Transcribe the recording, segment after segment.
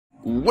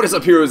What is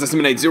up, heroes? It's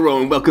Midnight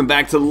Zero, and welcome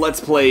back to Let's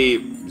Play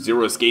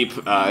Zero Escape,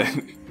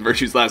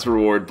 Virtue's Last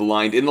Reward,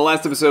 Blind. In the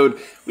last episode,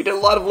 we did a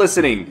lot of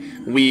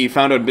listening. We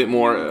found out a bit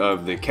more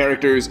of the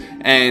characters,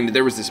 and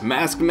there was this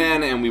masked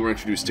man, and we were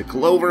introduced to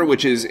Clover,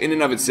 which is, in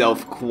and of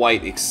itself,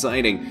 quite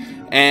exciting.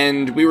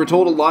 And we were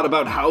told a lot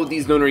about how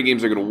these nonary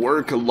games are going to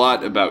work, a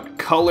lot about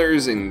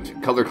colors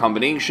and color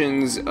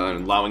combinations,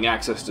 allowing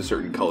access to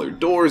certain colored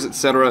doors,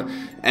 etc.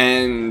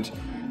 And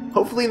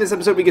hopefully in this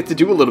episode we get to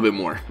do a little bit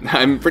more.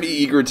 I'm pretty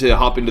eager to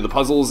hop into the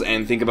puzzles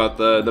and think about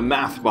the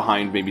math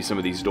behind maybe some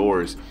of these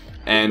doors.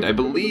 And I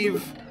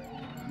believe...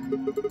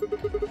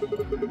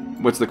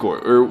 What's the core?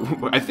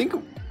 Or I think...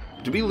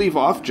 Did we leave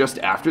off just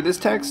after this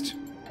text?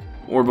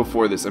 Or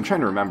before this? I'm trying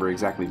to remember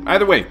exactly.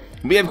 Either way,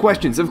 we have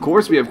questions. Of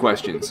course we have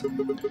questions.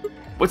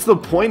 What's the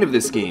point of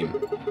this game?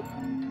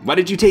 Why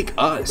did you take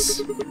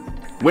us?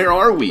 Where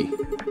are we?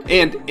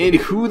 And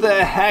who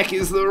the heck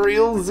is the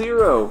real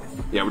Zero?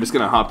 Yeah, we're just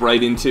gonna hop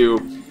right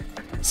into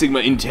Sigma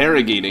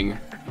interrogating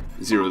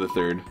Zero the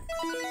Third.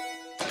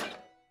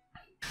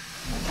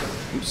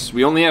 Oops,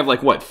 we only have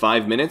like, what,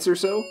 5 minutes or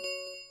so?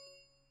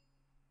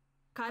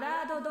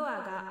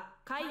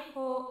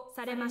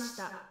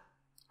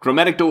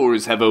 Chromatic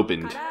doors have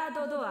opened.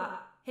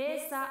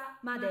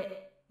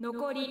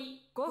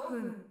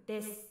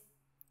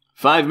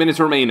 5 minutes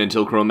remain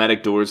until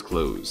chromatic doors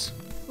close.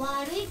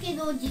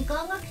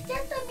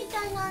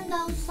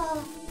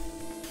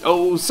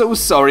 Oh, so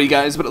sorry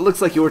guys, but it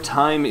looks like your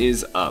time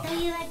is up.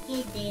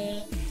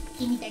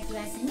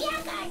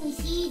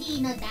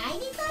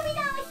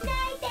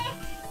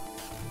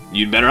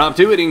 You'd better hop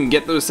to it and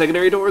get those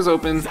secondary doors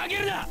open.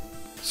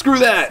 Screw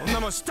that!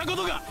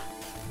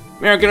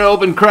 We aren't gonna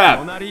open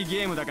crap.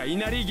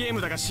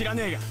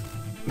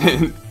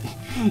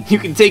 You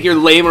can take your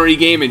lamery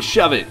game and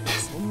shove it.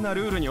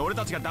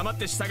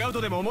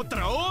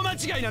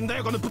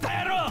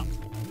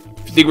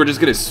 If you think we're just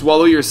gonna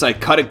swallow your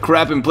psychotic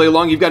crap and play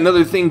along, you've got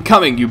another thing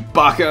coming, you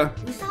baka.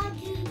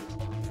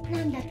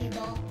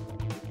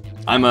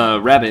 I'm a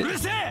rabbit.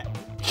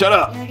 Shut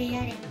up.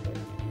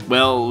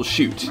 Well,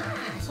 shoot.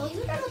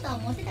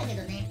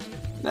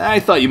 I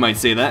thought you might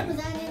say that.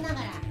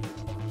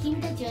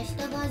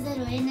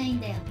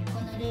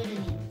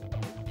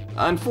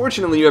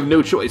 Unfortunately, you have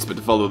no choice but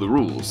to follow the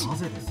rules.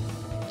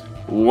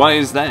 Why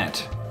is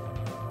that?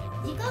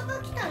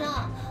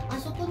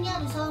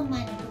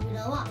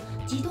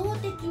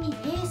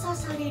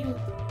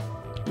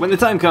 When the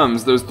time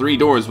comes, those 3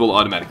 doors will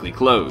automatically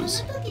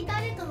close.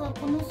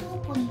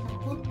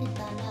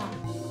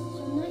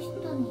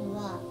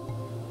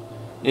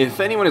 If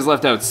anyone is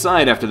left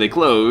outside after they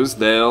close,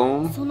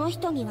 they'll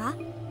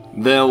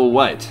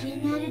what?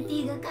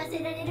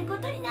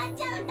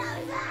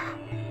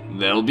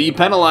 They'll be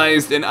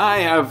penalized, and I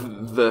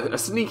have a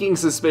sneaking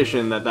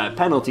suspicion that that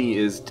penalty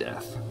is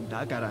death.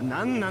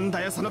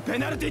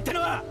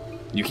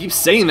 You keep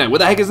saying that. What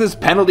the heck is this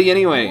penalty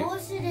anyway?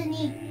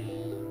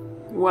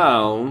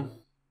 Well...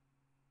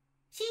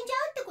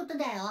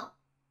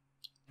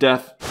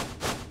 Death.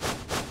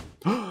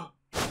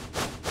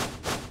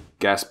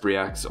 Gasp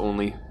reacts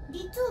only.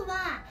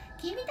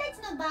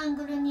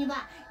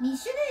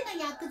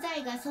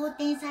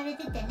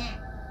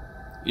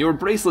 Your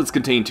bracelets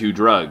contain 2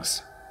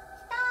 drugs.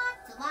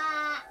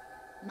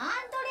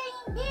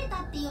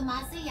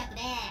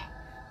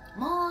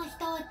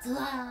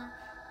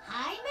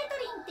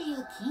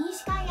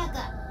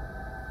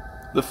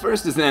 The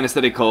first is an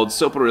anesthetic called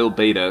Soporil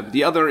Beta.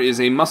 The other is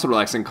a muscle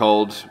relaxant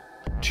called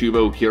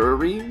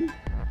Tubocurarine?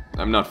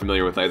 I'm not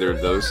familiar with either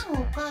of those.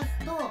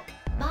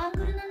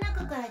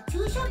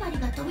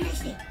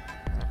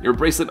 Your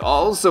bracelet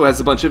also has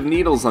a bunch of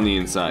needles on the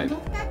inside.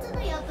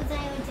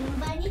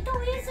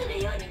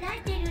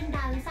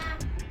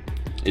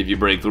 If you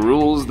break the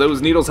rules,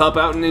 those needles hop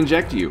out and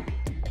inject you.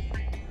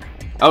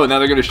 Oh, now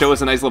they're going to show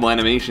us a nice little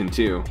animation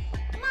too.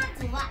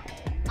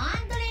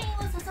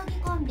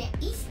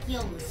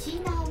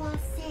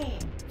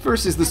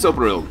 First is the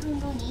Soporil,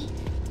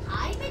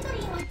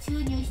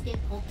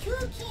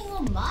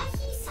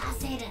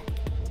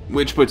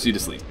 which puts you to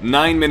sleep.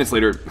 9 minutes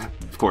later,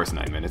 of course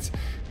 9 minutes,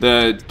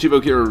 the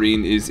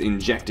Tubocurarine is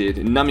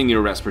injected, numbing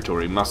your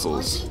respiratory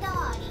muscles.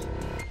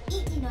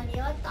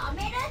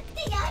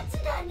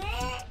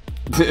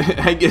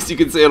 I guess you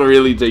could say it'll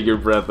really take your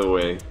breath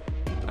away.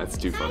 That's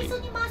too funny.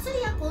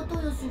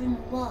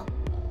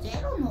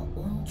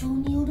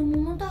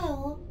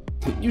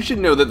 You should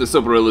know that the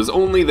Soporil is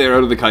only there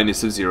out of the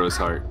kindness of Zero's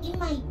heart.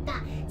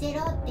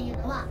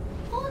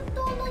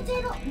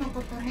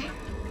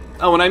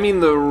 Oh, and I mean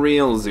the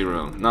real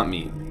Zero, not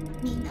me.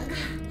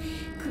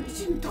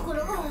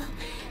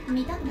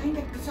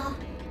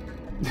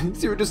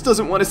 Zero just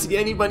doesn't want to see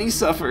anybody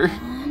suffer.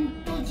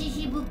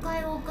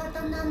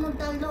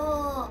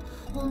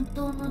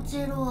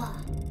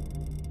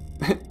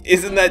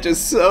 Isn't that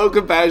just so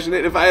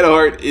compassionate? If I had a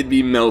heart, it'd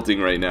be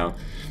melting right now.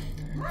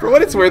 For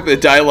what it's worth, the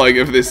dialogue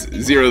of this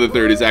Zero the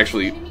Third is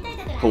actually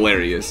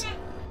hilarious.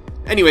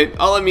 Anyway,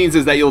 all it means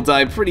is that you'll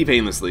die pretty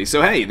painlessly.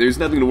 So hey, there's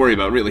nothing to worry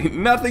about, really.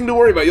 Nothing to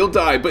worry about, you'll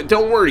die, but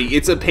don't worry,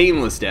 it's a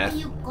painless death.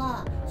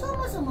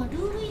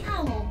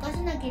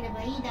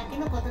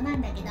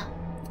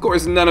 Of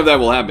course, none of that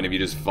will happen if you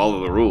just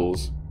follow the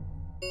rules.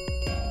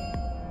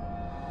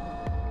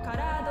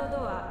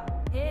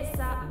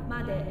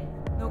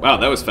 Wow,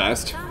 that was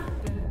fast.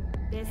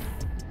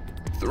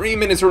 3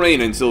 minutes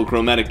remain until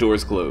chromatic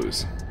doors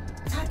close.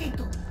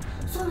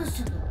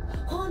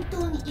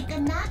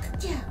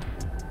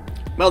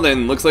 Well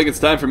then, looks like it's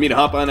time for me to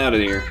hop on out of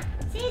here.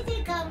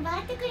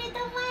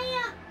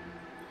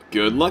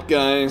 Good luck,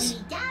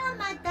 guys.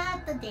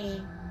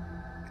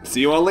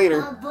 See you all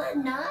later.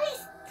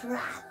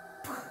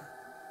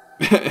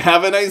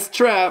 Have a nice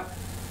trap.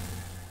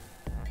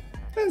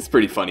 That's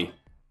pretty funny.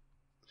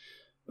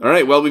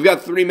 Alright, well, we've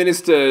got 3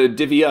 minutes to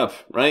divvy up,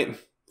 right?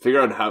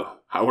 Figure out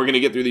how we're gonna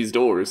get through these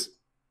doors.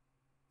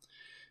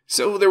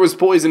 So there was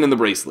poison in the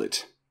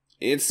bracelet.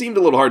 It seemed a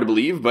little hard to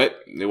believe,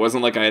 but it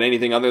wasn't like I had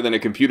anything other than a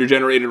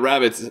computer-generated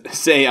rabbit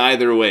say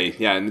either way.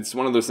 Yeah, and it's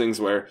one of those things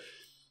where,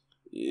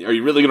 are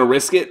you really gonna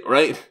risk it,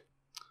 right?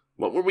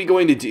 What were we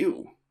going to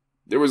do?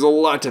 There was a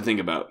lot to think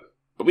about,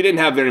 but we didn't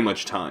have very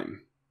much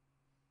time.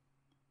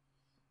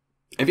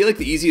 I feel like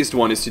the easiest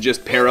one is to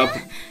just pair up...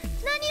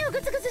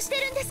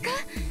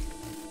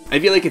 I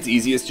feel like it's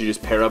easiest to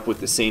just pair up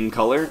with the same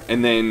color,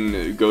 and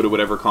then go to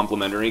whatever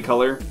complementary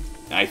color.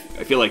 I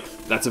feel like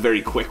that's a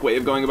very quick way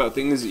of going about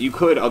things. You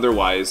could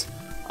otherwise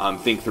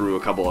think through a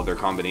couple other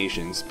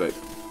combinations, but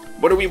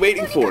what are we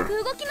waiting for?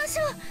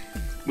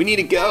 We need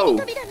to go!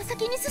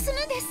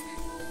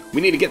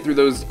 We need to get through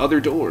those other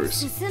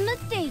doors.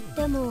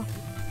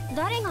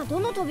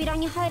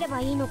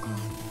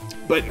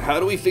 But how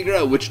do we figure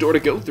out which door to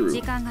go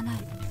through?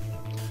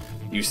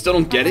 You still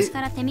don't get it?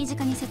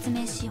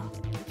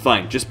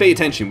 Fine, just pay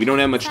attention, we don't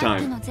have much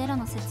time.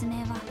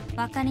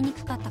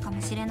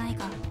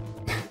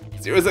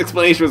 Zero's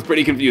explanation was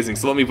pretty confusing,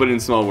 so let me put it in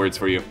small words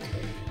for you.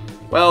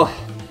 Well,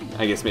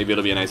 I guess maybe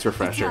it'll be a nice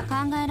refresher. There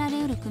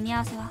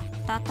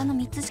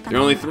are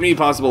only 3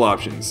 possible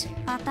options.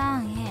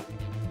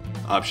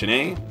 Option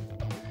A.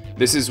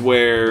 This is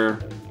where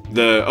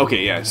the...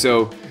 Okay, yeah,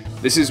 so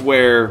this is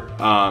where...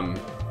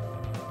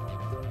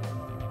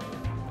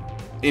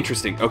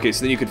 Interesting. Okay,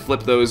 so then you could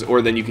flip those, or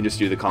then you can just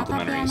do the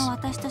complementaries.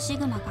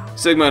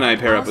 Sigma and I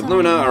pair up with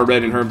Luna. Our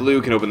red and her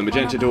blue can open the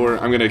magenta door.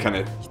 I'm gonna kind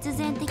of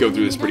go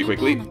through this pretty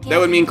quickly. That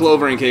would mean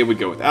Clover and Kay would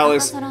go with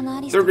Alice.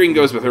 Third green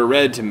goes with her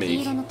red to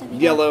make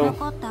yellow.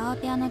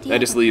 That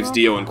just leaves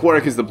Dio and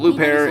Quark as the blue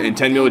pair, and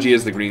Tenmyoji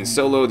as the green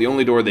solo. The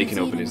only door they can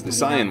open is the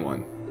cyan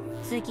one.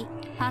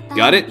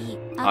 Got it?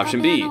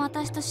 Option B.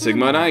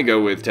 Sigma and I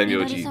go with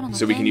Tenmyoji,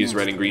 so we can use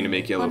red and green to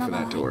make yellow for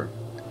that door.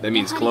 That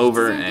means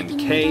Clover and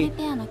Kay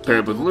pair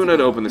up with Luna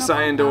to open the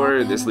cyan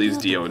door. This leaves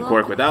Dio and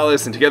Quark with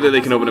Alice, and together they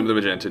can open up the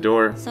magenta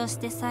door.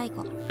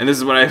 And this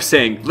is what I was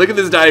saying. Look at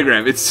this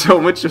diagram. It's so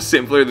much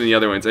simpler than the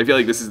other ones. I feel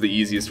like this is the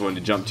easiest one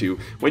to jump to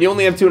when you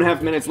only have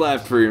 2.5 minutes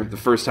left for the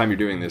first time you're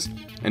doing this.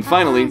 And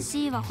finally,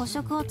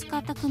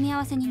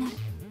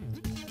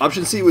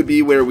 option C would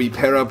be where we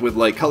pair up with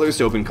light colors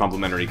to open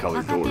complementary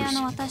colored doors.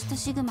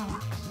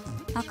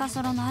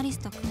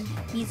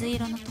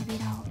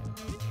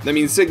 That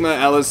means Sigma,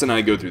 Alice, and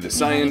I go through the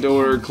cyan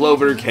door,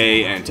 Clover,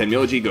 Kay, and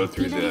Tenmyoji go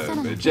through the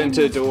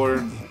magenta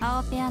door,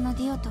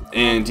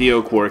 and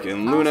Dio, Quark,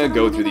 and Luna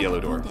go through the yellow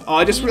door. Oh,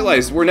 I just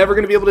realized we're never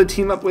going to be able to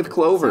team up with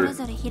Clover.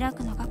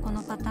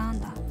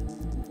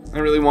 I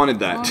really wanted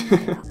that.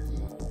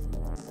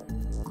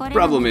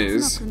 Problem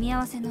is,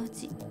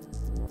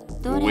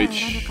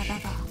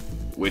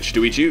 which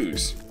do we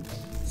choose?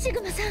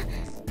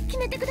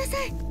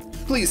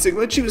 Please,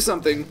 Sigma, choose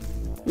something.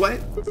 What?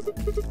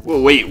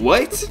 Well, wait,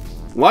 what?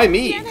 Why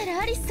me? If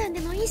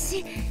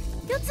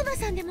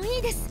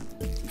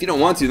you don't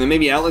want to, then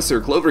maybe Alice or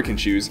Clover can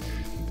choose.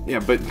 Yeah,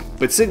 but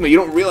Sigma, you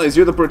don't realize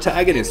you're the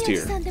protagonist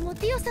here.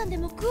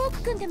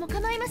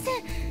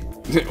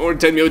 Or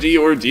Tenmyoji,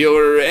 or Dio,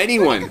 or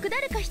anyone.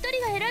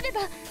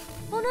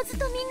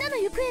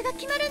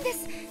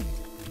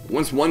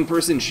 Once one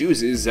person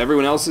chooses,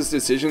 everyone else's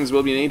decisions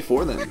will be made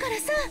for them.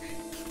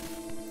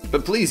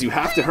 But please, you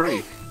have to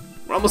hurry.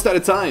 We're almost out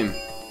of time.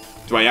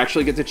 Do I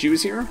actually get to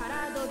choose here?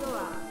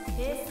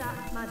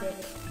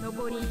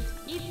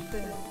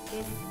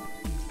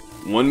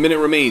 1 minute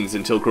remains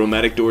until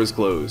chromatic doors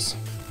close.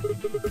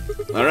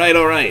 Alright.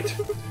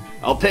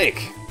 I'll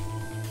pick.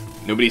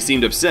 Nobody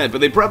seemed upset,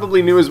 but they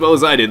probably knew as well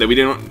as I did that we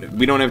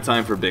don't have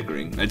time for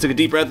bickering. I took a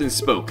deep breath and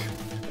spoke.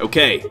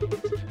 Okay.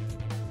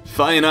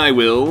 Fi and I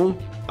will...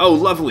 Oh,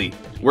 lovely.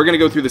 We're gonna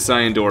go through the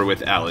cyan door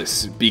with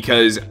Alice,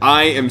 because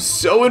I am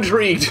so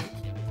intrigued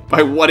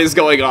by what is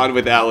going on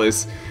with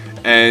Alice,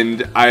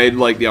 and I'd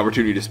like the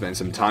opportunity to spend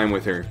some time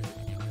with her.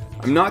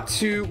 I'm not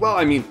too... Well,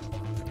 I mean...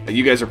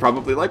 You guys are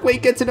probably like,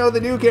 wait, get to know the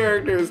new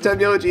characters,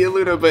 Tenmyoji and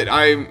Luna, but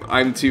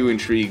I'm too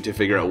intrigued to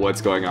figure out what's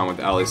going on with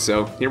Alice,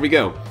 so here we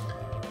go.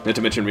 Not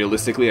to mention,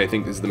 realistically, I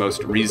think this is the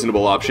most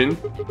reasonable option,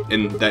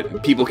 and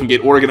that people can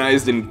get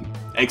organized and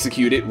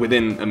execute it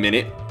within a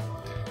minute,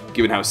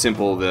 given how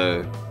simple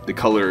the the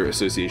color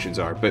associations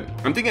are. But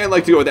I'm thinking I'd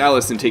like to go with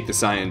Alice and take the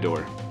cyan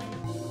door.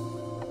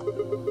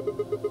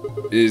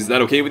 Is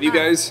that okay with you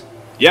guys?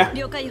 Yeah?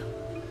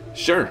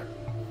 Sure.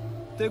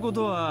 That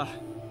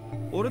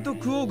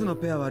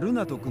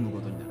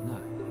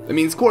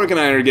means Quark and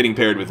I are getting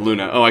paired with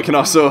Luna. Oh,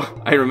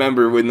 I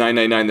remember with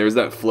 999 there's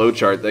that flow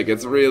chart that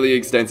gets really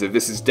extensive.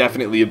 This is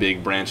definitely a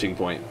big branching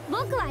point.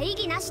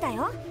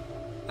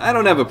 I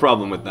don't have a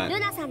problem with that.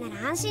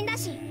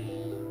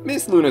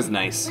 Miss Luna's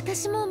nice.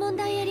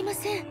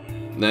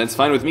 That's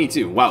fine with me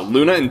too. Wow,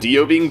 Luna and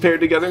Dio being paired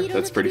together?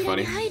 That's pretty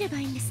funny.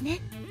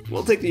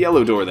 We'll take the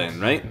yellow door then,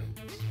 right?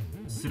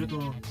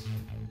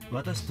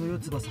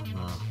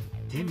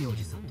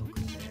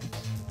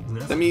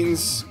 That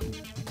means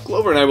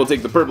Clover and I will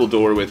take the purple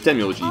door with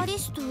Tenmyoji.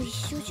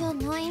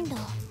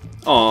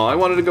 Aw, I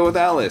wanted to go with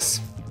Alice.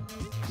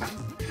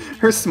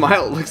 Her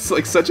smile looks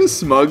like such a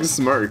smug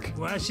smirk.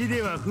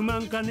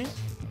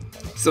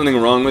 Something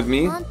wrong with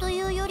me?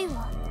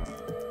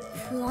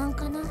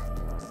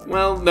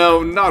 Well,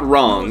 no, not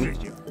wrong.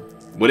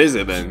 What is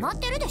it then?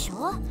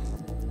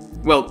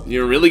 Well,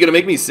 you're really gonna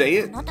make me say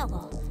it?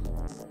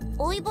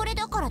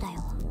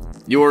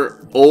 You're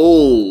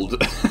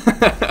old.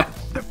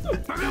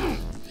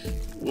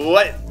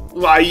 What?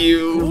 Why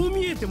you?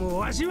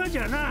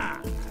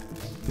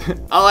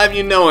 I'll have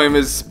you know I'm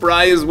as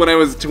spry as when I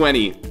was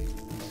 20.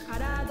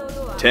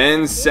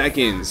 10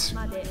 seconds.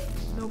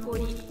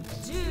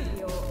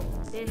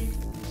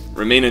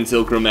 Remain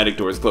until chromatic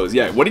doors close.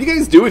 Yeah, what are you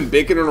guys doing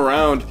bickering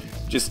around?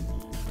 Just,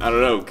 I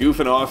don't know,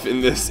 goofing off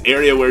in this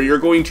area where you're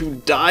going to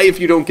die if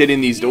you don't get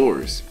in these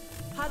doors.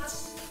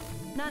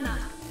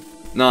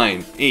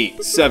 9,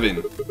 8,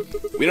 7.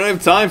 We don't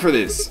have time for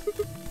this.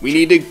 We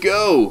need to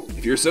go.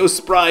 If you're so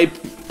spry,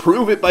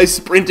 prove it by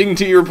sprinting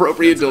to your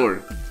appropriate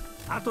door.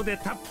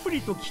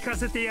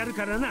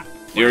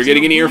 You're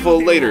getting an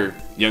earful later,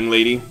 young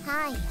lady.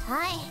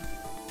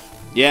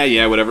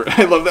 Yeah, whatever.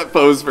 I love that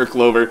pose for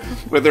Clover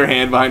with her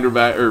hand behind her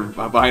back or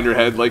behind her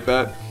head like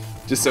that.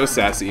 Just so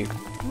sassy.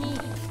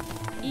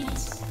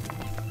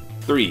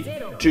 3,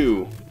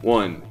 2,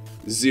 1,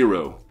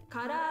 0.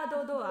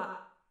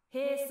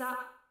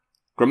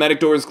 Chromatic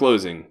doors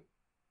closing.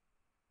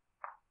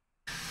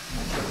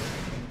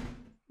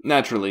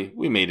 Naturally,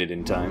 we made it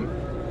in time.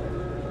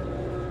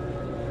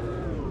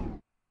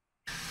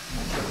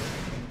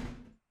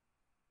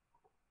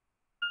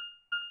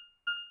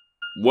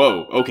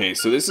 Whoa, okay,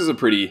 so this is a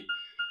pretty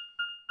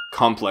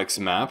complex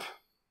map.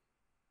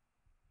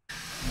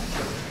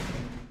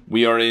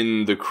 We are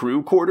in the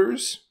crew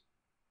quarters.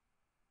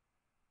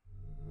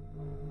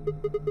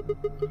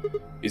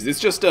 Is this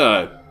just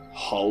a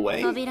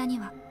hallway?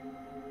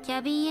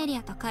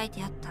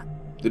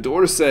 The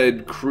door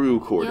said crew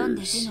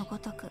quarters.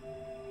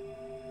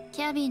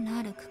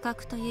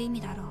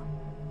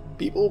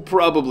 People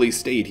probably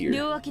stayed here.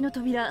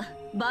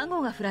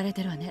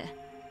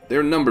 There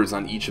are numbers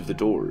on each of the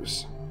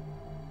doors.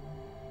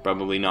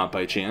 Probably not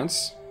by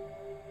chance.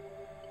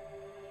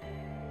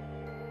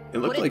 It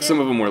looked like some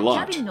of them were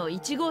locked.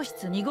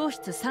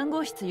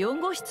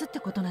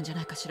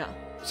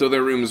 So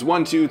there are rooms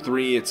 1, 2,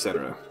 3,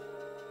 etc.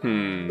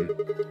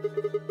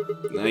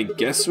 I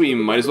guess we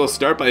might as well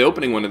start by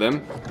opening one of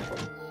them.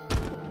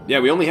 Yeah,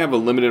 we only have a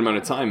limited amount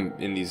of time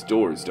in these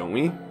doors, don't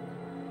we?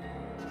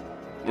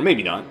 Or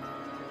maybe not.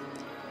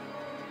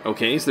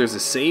 Okay, so there's a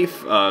safe,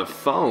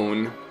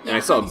 phone, and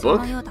I saw a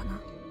book.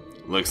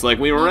 Looks like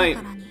we were right.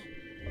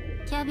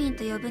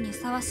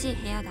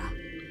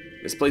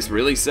 This place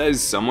really says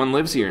someone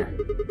lives here.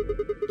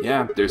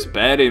 Yeah, there's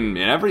bed and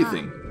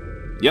everything.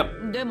 Yep.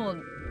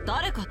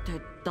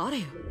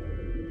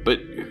 But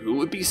who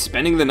would be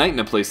spending the night in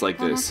a place like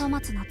this?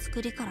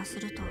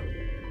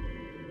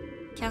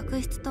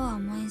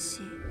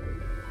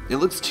 It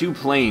looks too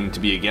plain to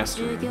be a guest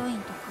room.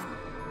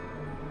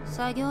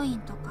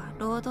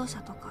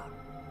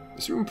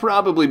 This room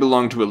probably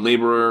belonged to a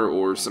laborer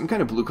or some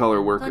kind of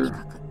blue-collar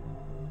worker.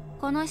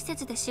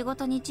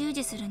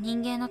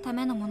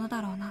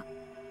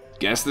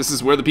 Guess this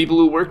is where the people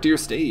who worked here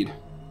stayed.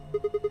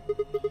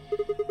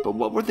 But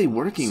what were they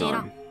working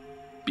on?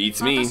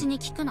 Beats me.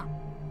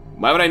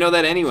 Why would I know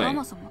that anyway?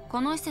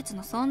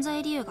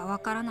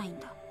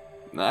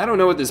 I don't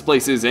know what this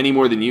place is any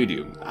more than you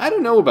do. I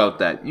don't know about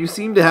that. You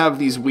seem to have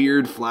these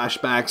weird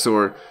flashbacks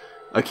or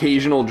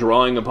occasional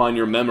drawing upon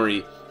your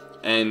memory,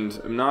 and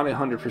I'm not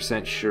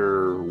 100%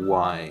 sure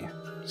why.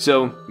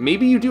 So,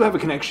 maybe you do have a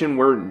connection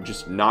we're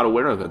just not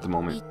aware of at the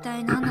moment.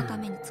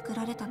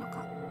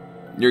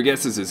 Your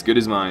guess is as good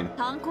as mine.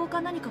 Do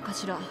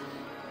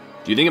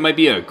you think it might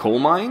be a coal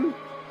mine?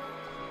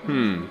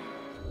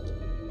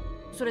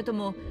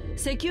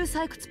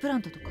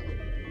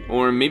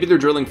 Or maybe they're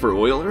drilling for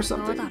oil or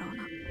something?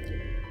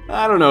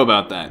 I don't know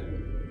about that.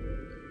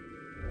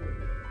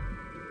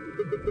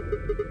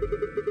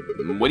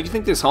 What do you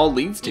think this hall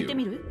leads to?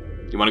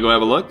 You want to go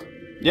have a look?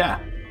 Yeah.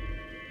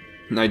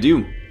 I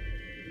do.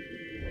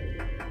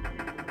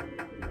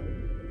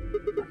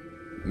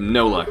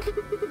 No luck.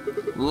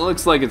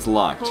 Looks like it's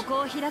locked.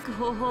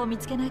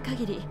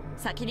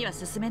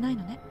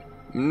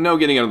 No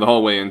getting out of the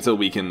hallway until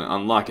we can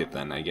unlock it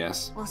then, I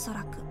guess. おそ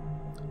らく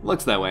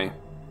Looks that way.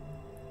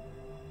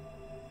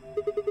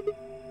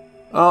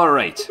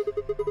 Alright.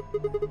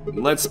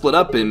 Let's split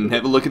up and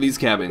have a look at these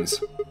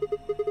cabins.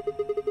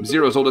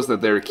 Zero told us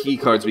that there are key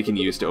cards we can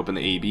use to open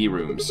the A-B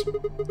rooms.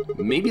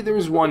 Maybe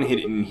there's one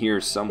hidden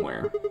here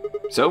somewhere.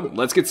 So,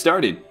 let's get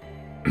started.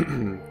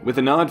 With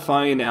a nod,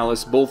 Fi and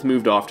Alice both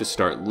moved off to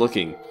start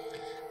looking.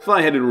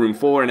 Fi headed to room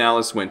 4 and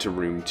Alice went to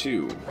room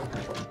 2.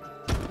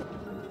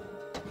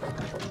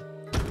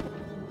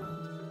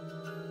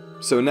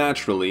 So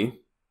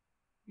naturally,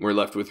 we're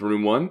left with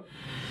room 1.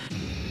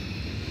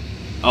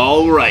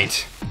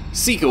 Alright,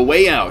 seek a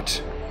way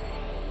out.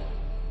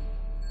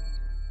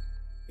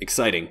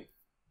 Exciting.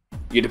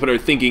 We get to put our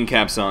thinking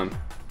caps on.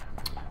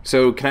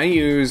 So can I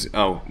use,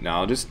 oh, no,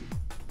 I'll just,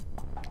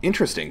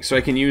 interesting. So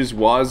I can use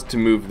WAS to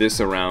move this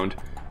around,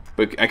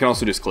 but I can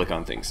also just click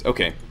on things.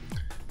 Okay.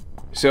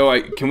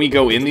 So can we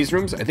go in these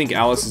rooms? I think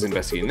Alice is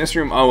investigating this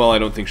room. Oh, well, I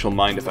don't think she'll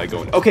mind if I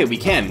go in. Okay, we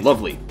can,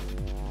 lovely.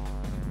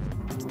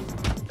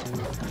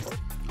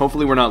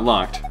 Hopefully we're not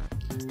locked.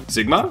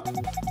 Sigma?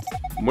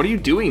 What are you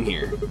doing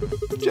here?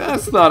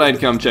 Just thought I'd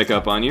come check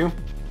up on you.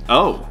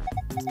 Oh.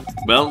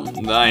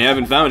 Well, I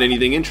haven't found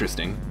anything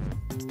interesting.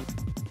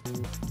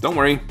 Don't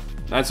worry,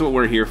 that's what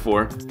we're here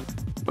for.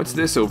 What's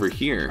this over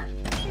here?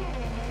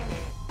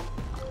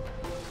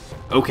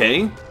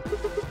 Okay.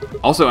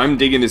 Also, I'm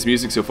digging this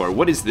music so far.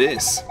 What is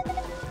this?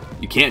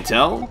 You can't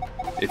tell?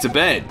 It's a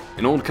bed,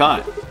 an old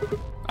cot.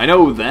 I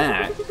know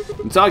that.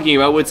 I'm talking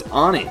about what's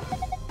on it.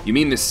 You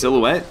mean this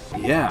silhouette?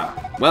 Yeah.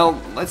 Well,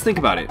 let's think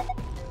about it.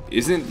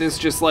 Isn't this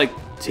just like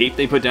tape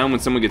they put down when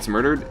someone gets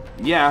murdered?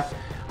 Yeah.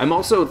 I'm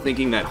also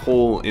thinking that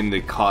hole in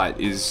the cot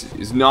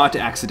is not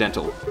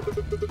accidental.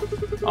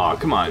 Aw,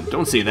 come on,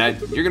 don't say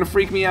that. You're gonna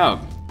freak me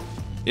out.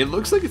 It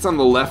looks like it's on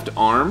the left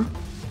arm.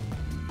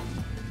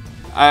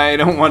 I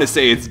don't want to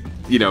say it's,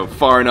 you know,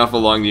 far enough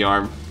along the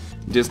arm.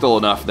 Distal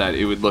enough that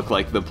it would look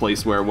like the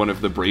place where one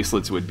of the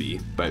bracelets would be,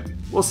 but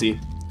we'll see.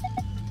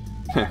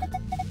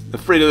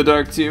 Afraid of the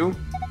dark too?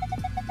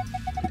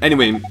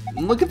 Anyway,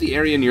 look at the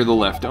area near the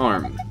left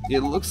arm.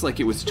 It looks like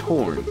it was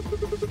torn.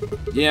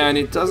 Yeah, and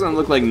it doesn't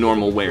look like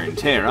normal wear and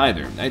tear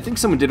either. I think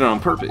someone did it on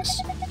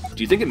purpose.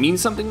 Do you think it means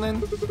something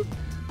then?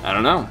 I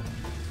don't know.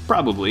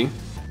 Probably.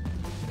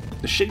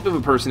 The shape of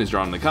a person is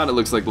drawn on the cot. It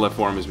looks like the left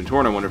forearm has been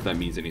torn. I wonder if that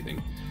means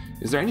anything.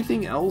 Is there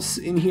anything else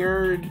in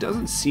here? It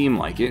doesn't seem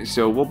like it,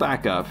 so we'll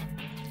back up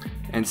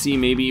and see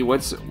maybe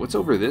what's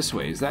over this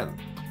way.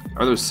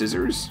 Are those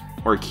scissors?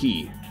 Or a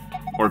key?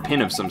 Or a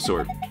pin of some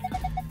sort?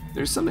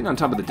 There's something on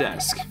top of the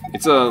desk.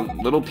 It's a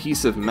little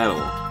piece of metal.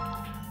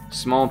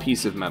 Small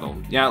piece of metal.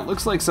 Yeah, it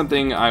looks like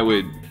something I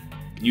would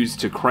use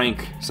to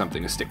crank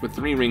something, a stick with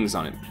 3 rings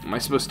on it. Am I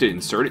supposed to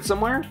insert it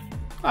somewhere?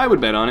 I would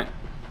bet on it.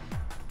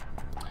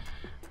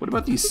 What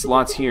about these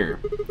slots here?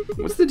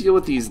 What's the deal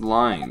with these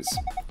lines?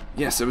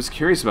 Yes, I was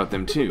curious about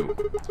them too.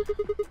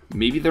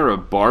 Maybe they're a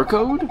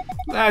barcode?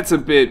 That's a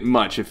bit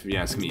much if you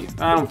ask me.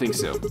 I don't think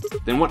so.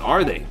 Then what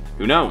are they?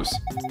 Who knows?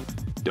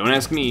 Don't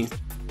ask me.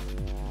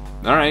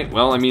 Alright,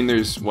 well, I mean,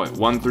 there's, what,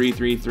 1, 3,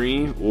 3,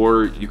 3,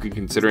 or you could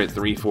consider it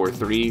 3, 4,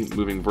 3,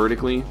 moving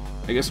vertically.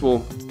 I guess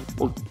we'll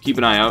keep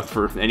an eye out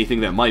for anything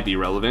that might be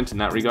relevant in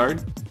that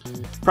regard.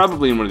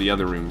 Probably in one of the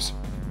other rooms.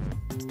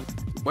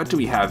 What do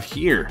we have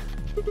here?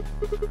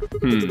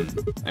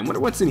 I wonder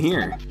what's in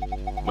here.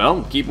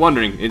 Well, keep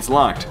wondering, it's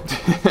locked.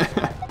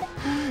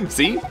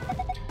 See?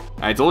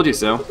 I told you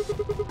so.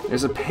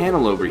 There's a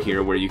panel over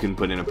here where you can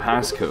put in a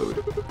passcode.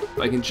 If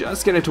I can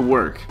just get it to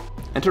work.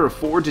 Enter a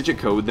 4-digit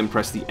code, then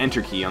press the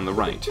Enter key on the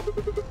right.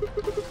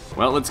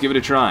 Well, let's give it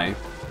a try.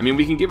 I mean,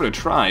 we can give it a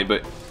try,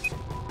 but...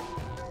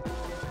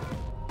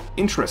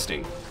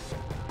 Interesting.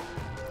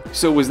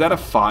 So was that a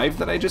 5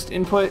 that I just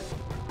input?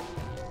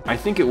 I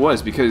think it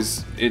was,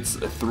 because it's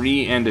a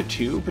 3 and a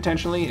 2,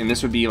 potentially, and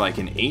this would be like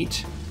an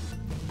 8,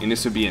 and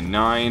this would be a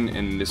 9,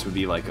 and this would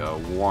be like a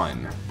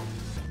 1.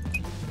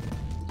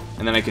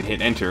 And then I could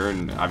hit Enter,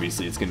 and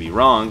obviously it's going to be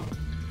wrong,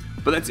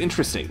 but that's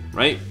interesting,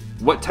 right?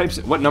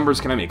 What numbers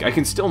can I make? I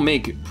can still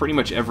make pretty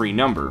much every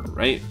number,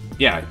 right?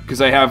 Yeah, because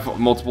I have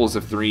multiples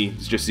of 3.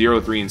 It's just 0,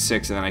 3, and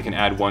 6, and then I can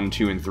add 1,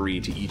 2, and 3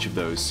 to each of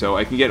those. So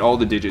I can get all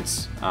the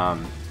digits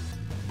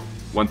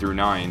 1 through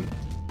 9.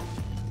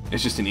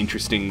 It's just an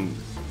interesting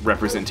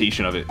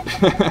representation of it.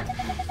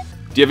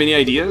 Do you have any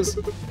ideas?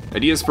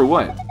 Ideas for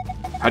what?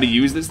 How to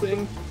use this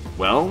thing?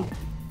 Well,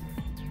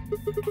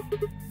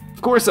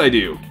 of course I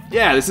do.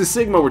 Yeah, this is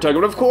Sigma we're talking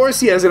about. Of course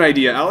he has an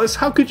idea, Alice.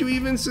 How could you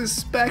even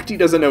suspect he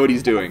doesn't know what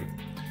he's doing?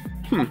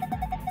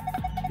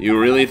 You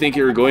really think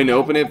you're going to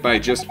open it by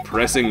just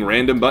pressing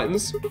random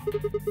buttons?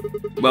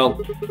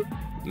 Well,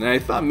 I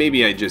thought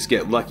maybe I'd just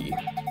get lucky.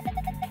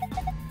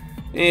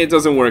 It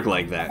doesn't work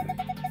like that.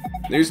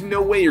 There's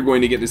no way you're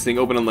going to get this thing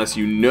open unless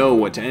you know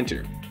what to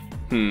enter.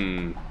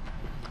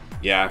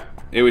 Yeah,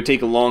 it would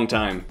take a long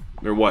time.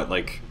 Or what,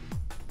 like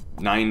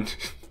 9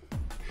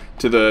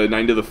 to the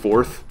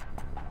 4th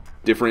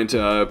different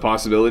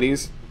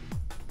possibilities?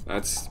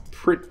 That's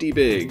pretty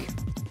big.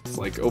 It's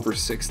like over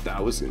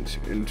 6,000,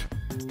 and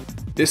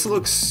this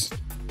looks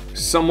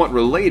somewhat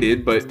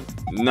related, but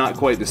not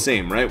quite the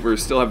same, right? We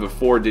still have a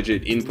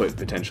 4-digit input,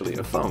 potentially, in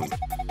a phone.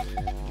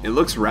 It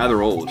looks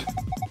rather old.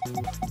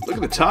 Look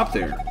at the top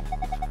there.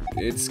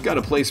 It's got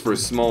a place for a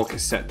small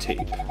cassette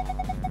tape.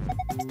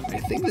 I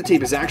think the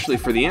tape is actually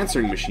for the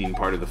answering machine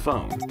part of the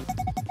phone.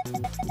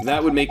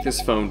 That would make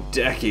this phone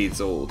decades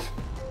old.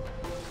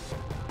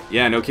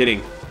 Yeah, no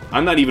kidding.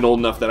 I'm not even old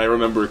enough that I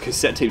remember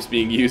cassette tapes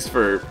being used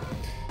for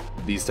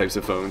these types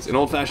of phones. An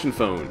old-fashioned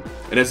phone.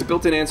 It has a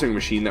built-in answering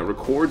machine that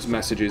records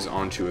messages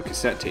onto a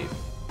cassette tape.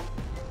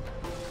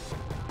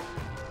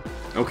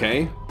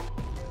 Okay.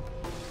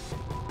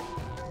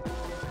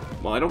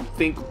 Well, I don't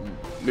think...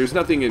 There's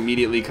nothing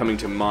immediately coming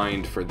to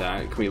mind for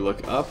that. Can we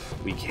look up?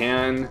 We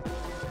can.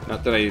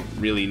 Not that I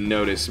really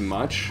notice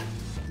much.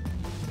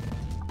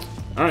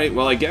 Alright,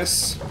 well I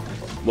guess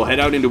we'll head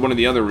out into one of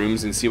the other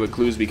rooms and see what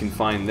clues we can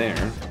find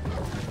there.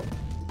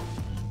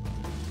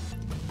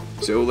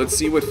 So let's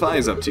see what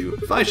Fi's up to.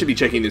 Fi should be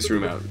checking this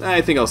room out.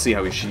 I think I'll see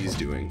how she's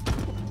doing.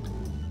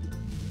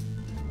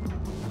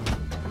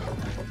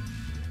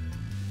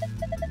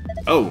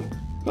 Oh,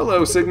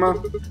 hello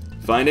Sigma.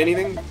 Find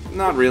anything?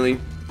 Not really.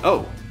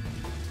 Oh.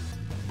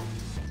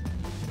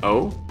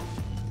 Oh?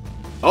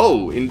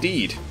 Oh,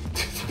 indeed.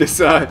 This,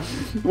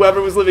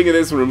 whoever was living in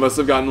this room must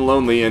have gotten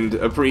lonely and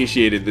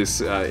appreciated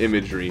this,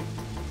 imagery.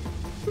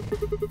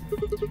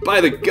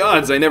 By the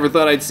gods, I never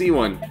thought I'd see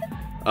one.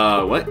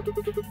 What?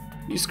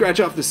 You scratch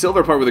off the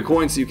silver part with a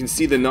coin so you can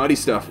see the naughty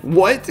stuff.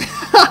 What?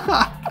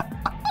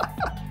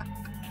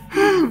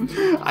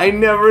 I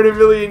never in a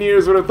million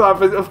years would have thought,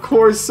 but of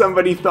course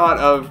somebody thought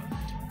of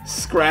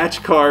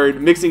scratch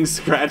card, mixing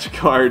scratch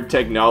card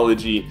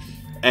technology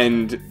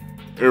and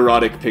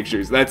erotic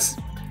pictures. That's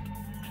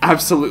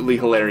absolutely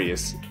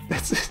hilarious.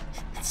 That's it's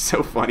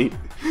so funny.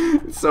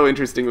 It's so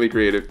interestingly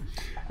creative.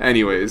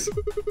 Anyways,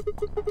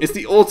 it's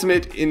the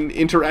ultimate in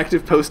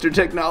interactive poster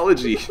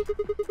technology.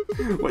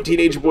 What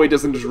teenage boy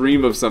doesn't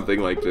dream of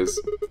something like this?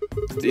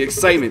 The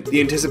excitement,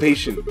 the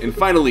anticipation, and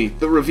finally,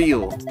 the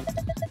reveal.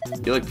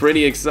 You look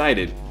pretty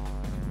excited.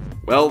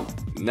 Well,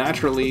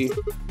 naturally,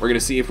 we're gonna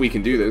see if we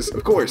can do this.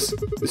 Of course,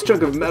 this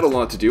chunk of metal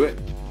ought to do it.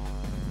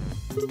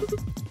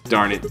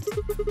 Darn it.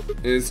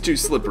 It's too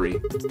slippery.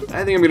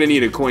 I think I'm gonna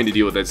need a coin to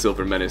deal with that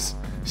silver menace.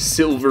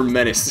 Silver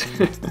menace.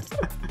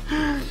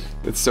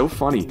 It's so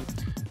funny.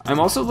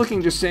 I'm also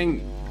looking, just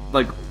saying,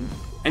 like,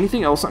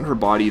 anything else on her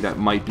body that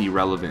might be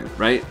relevant,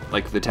 right?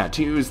 Like the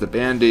tattoos, the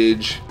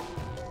bandage.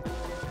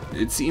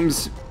 It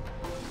seems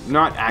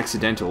not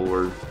accidental,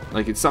 or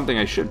like it's something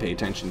I should pay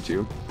attention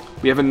to.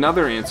 We have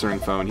another answering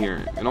phone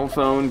here. An old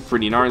phone,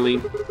 pretty gnarly.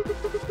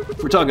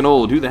 If we're talking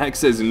old, who the heck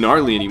says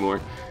gnarly anymore?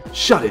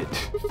 Shut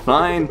it.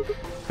 Fine.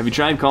 Have you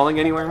tried calling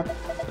anywhere?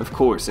 Of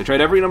course. I tried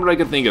every number I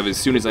could think of as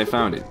soon as I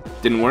found it.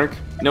 Didn't work?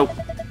 Nope.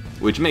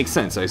 Which makes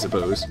sense, I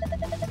suppose.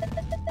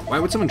 Why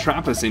would someone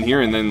trap us in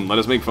here and then let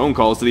us make phone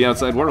calls to the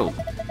outside world?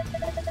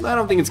 I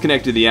don't think it's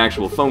connected to the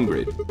actual phone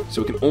grid,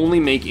 so it can only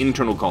make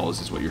internal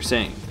calls, is what you're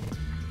saying.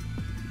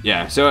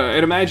 Yeah, so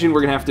I'd imagine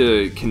we're gonna have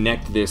to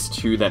connect this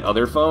to that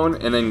other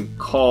phone and then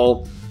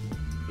call,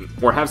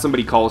 or have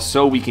somebody call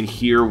so we can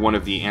hear one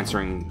of the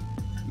answering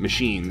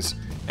machines,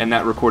 and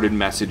that recorded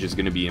message is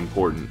gonna be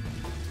important.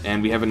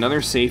 And we have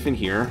another safe in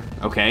here.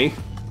 Okay.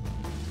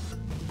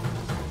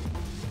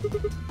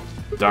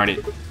 Darn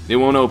it. It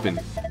won't open.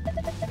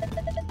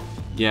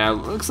 Yeah,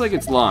 looks like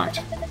it's locked.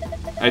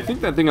 I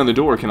think that thing on the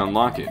door can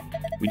unlock it.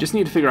 We just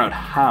need to figure out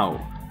how.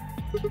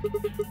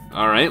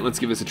 Alright, let's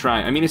give this a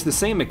try. I mean, it's the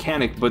same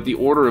mechanic, but the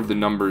order of the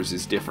numbers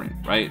is different,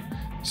 right?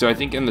 So I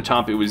think in the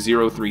top it was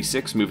 0, 3,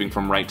 6, moving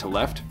from right to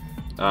left,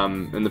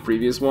 in the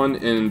previous one,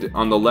 and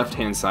on the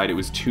left-hand side it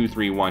was 2,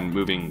 3, 1,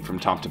 moving from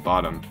top to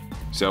bottom.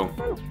 So,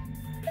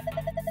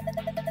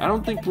 I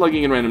don't think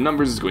plugging in random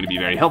numbers is going to be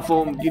very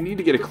helpful. You need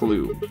to get a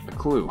clue. A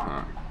clue,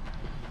 huh?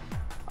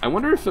 I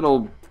wonder if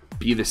it'll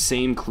be the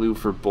same clue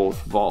for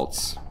both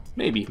vaults.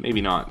 Maybe,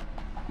 maybe not.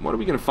 What are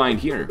we gonna find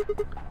here?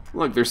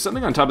 Look, there's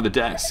something on top of the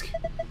desk.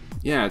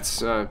 Yeah,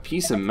 it's a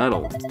piece of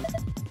metal.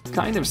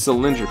 Kind of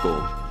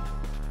cylindrical.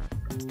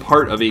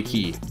 Part of a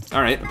key.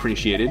 Alright,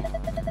 appreciated.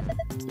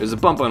 There's a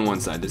bump on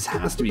one side. This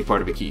has to be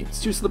part of a key.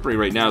 It's too slippery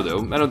right now,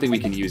 though. I don't think we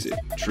can use it.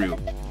 True.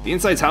 The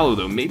inside's hollow,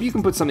 though. Maybe you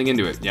can put something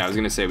into it. Yeah, I was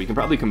gonna say, we can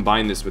probably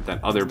combine this with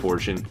that other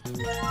portion.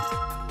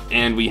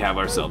 And we have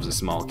ourselves a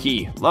small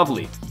key.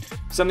 Lovely.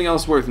 Something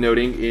else worth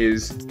noting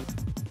is...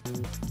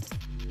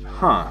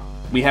 Huh.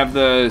 We have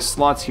the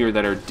slots here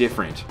that are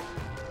different.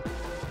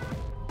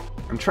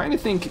 I'm trying to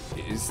think,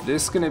 is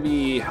this going to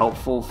be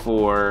helpful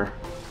for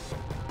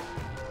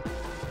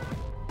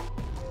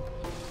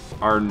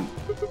our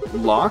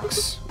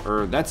locks?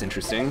 Or, that's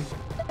interesting.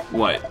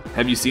 What?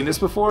 Have you seen this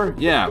before?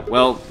 Yeah,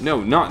 well, no,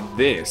 not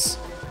this.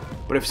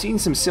 But I've seen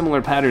some similar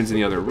patterns in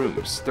the other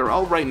rooms. They're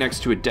all right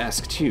next to a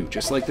desk, too,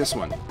 just like this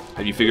one.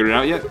 Have you figured it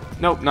out yet?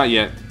 Nope, not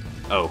yet.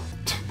 Oh.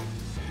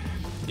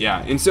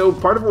 Yeah, and so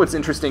part of what's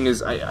interesting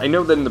is I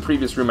know that in the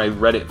previous room I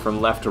read it from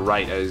left to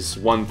right as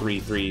 1, 3,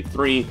 3,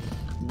 3,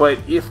 but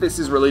if this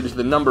is related to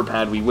the number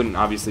pad, we wouldn't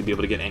obviously be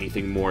able to get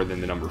anything more than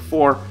the number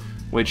 4,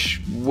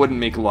 which wouldn't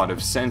make a lot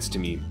of sense to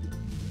me.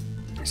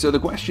 So the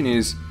question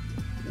is,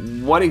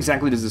 what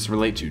exactly does this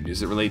relate to?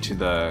 Does it relate to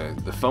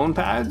the phone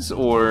pads,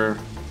 or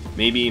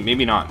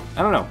maybe not?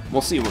 I don't know.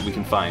 We'll see what we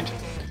can find.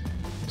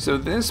 So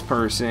this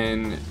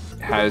person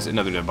has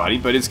another dead body,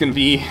 but it's going to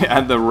be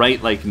at the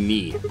right, like,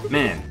 knee.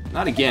 Man,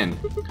 not again.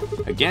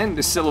 Again,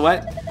 the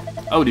silhouette?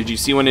 Oh, did you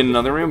see one in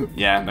another room?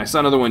 Yeah, I saw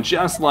another one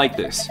just like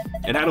this.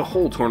 It had a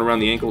hole torn around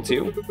the ankle,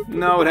 too.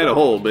 No, it had a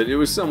hole, but it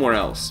was somewhere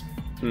else.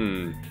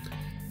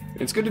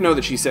 It's good to know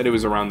that she said it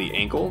was around the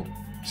ankle,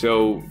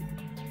 so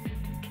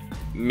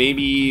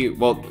maybe,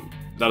 well,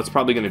 that's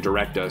probably going to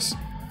direct us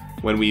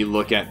when we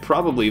look at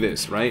probably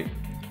this, right?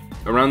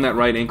 Around that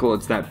right ankle,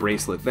 it's that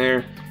bracelet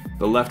there.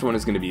 The left one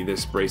is going to be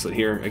this bracelet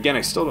here. Again,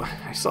 I still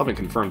haven't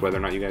confirmed whether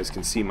or not you guys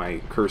can see my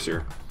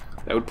cursor.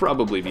 That would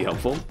probably be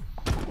helpful.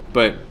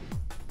 But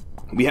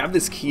we have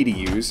this key to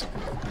use.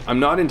 I'm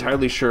not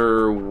entirely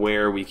sure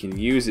where we can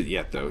use it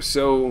yet, though.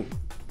 So,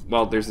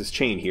 well, there's this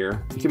chain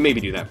here. We can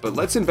maybe do that. But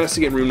let's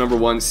investigate room number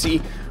 1,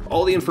 see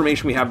all the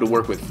information we have to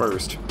work with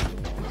first.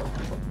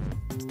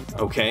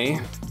 Okay.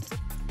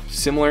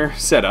 Similar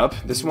setup.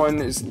 This one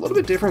is a little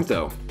bit different,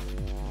 though.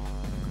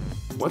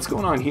 What's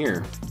going on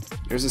here?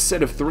 There's a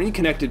set of 3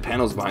 connected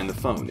panels behind the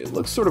phone. It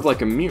looks sort of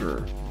like a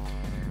mirror.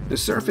 The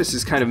surface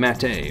is kind of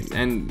matte,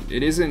 and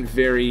it isn't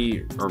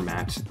very, or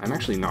matte, I'm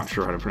actually not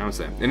sure how to pronounce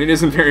that, and it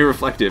isn't very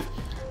reflective.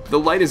 The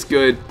light is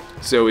good,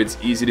 so it's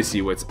easy to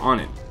see what's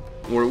on it,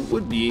 or it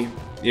would be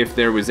if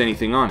there was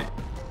anything on it.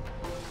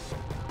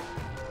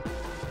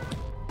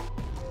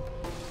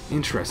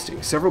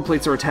 Interesting. Several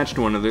plates are attached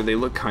to one another. They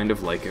look kind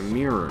of like a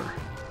mirror.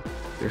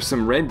 There's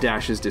some red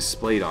dashes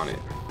displayed on it.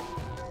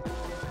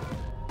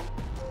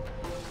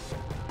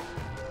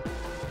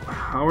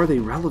 How are they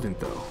relevant,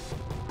 though?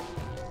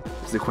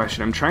 Is the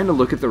question. I'm trying to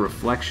look at the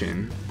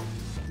reflection.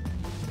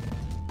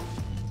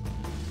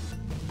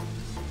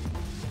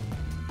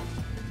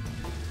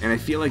 And I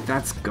feel like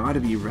that's gotta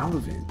be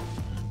relevant.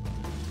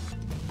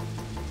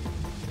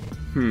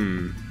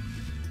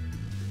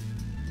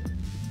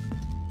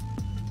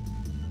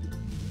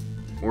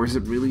 Or is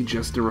it really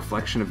just a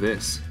reflection of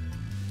this?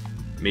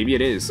 Maybe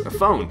it is. A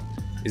phone.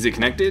 Is it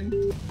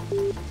connected?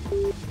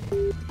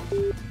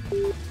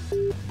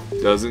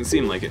 Doesn't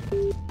seem like it.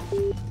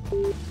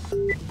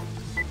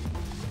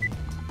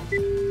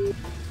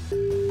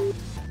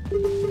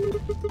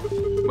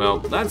 Well,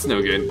 that's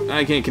no good.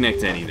 I can't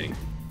connect to anything.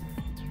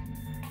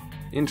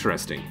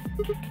 Interesting.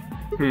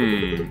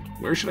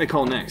 Where should I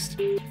call next?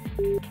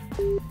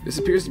 This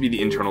appears to be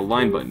the internal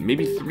line button.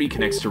 Maybe 3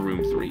 connects to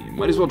room 3.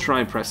 Might as well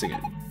try pressing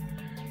it.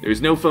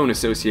 There's no phone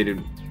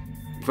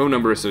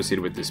number associated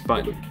with this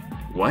button.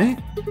 What?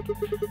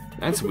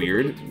 That's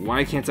weird.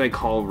 Why can't I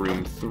call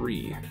room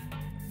 3?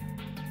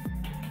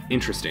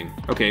 Interesting.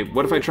 Okay,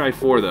 what if I try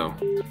 4, though?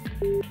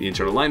 The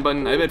internal line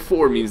button, I bet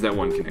 4 means that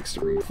 1 connects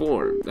to room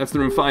 4. That's the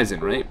room 5's in,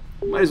 right?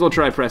 Might as well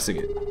try pressing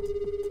it.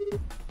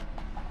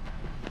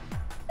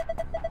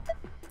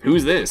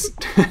 Who's this?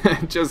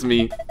 Just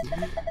me.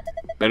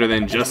 Better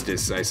than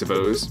justice, I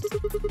suppose.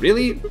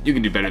 Really? You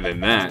can do better than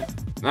that.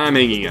 I'm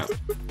hanging up.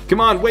 Come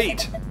on,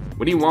 wait!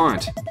 What do you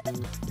want?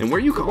 And where are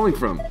you calling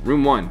from?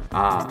 Room 1.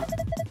 Ah.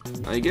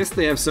 I guess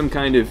they have some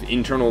kind of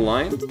internal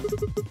line?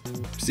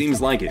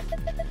 Seems like it.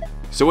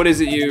 So what is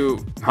it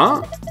you...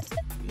 Huh?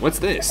 What's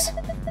this?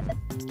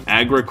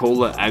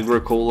 Agricola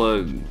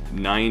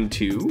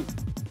 92?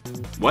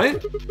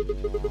 What?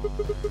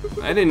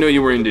 I didn't know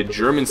you were into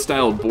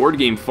German-style board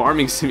game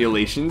farming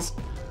simulations.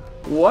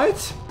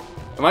 What?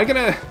 Am I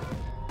gonna...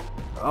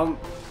 I'll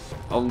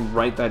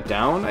write that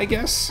down, I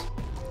guess?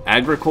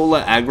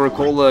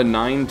 Agricola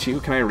 92.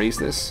 Can I erase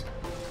this?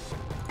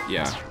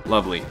 Yeah,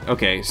 lovely.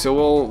 Okay, so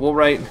we'll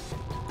write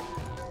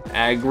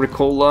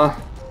Agricola.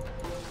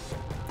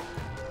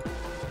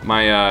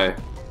 My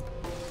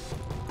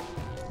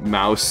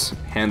mouse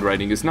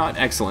handwriting is not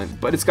excellent,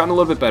 but it's gotten a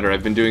little bit better.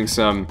 I've been doing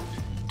some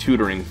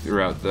tutoring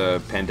throughout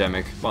the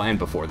pandemic, well, and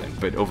before then,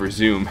 but over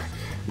Zoom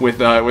with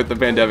the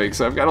pandemic,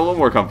 so I've got a little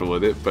more comfortable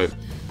with it. But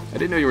I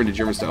didn't know you were into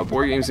German-style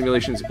board game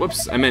simulations.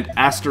 Whoops, I meant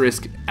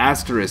asterisk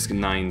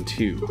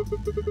 92.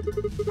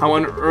 How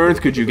on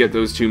earth could you get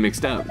those two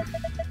mixed up?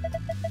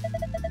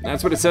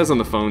 That's what it says on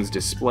the phone's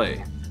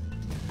display.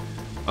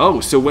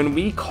 Oh, so when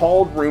we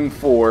called room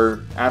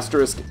 4,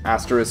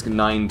 asterisk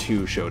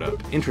 92 showed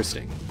up.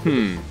 Interesting.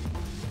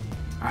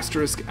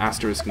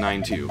 Asterisk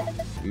 92.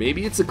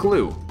 Maybe it's a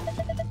clue.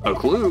 A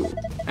clue?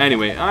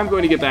 Anyway, I'm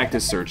going to get back to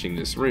searching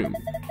this room.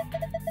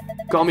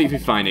 Call me if you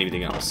find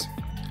anything else.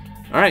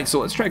 Alright, so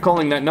let's try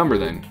calling that number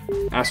then.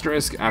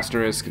 Asterisk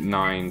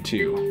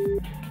 92.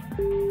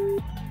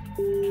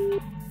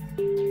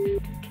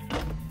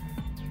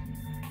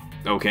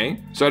 Okay,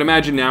 so I'd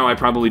imagine now I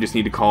probably just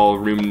need to call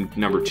room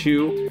number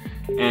 2,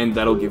 and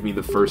that'll give me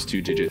the first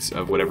 2 digits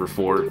of whatever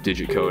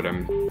 4-digit code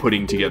I'm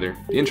putting together.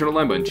 The internal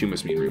line button 2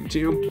 must mean room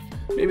 2.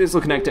 Maybe this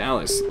will connect to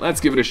Alice.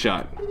 Let's give it a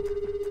shot.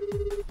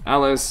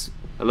 Alice,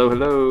 hello,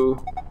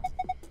 hello.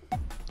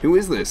 Who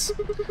is this?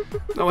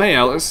 Oh, hey,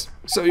 Alice.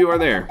 So you are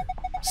there.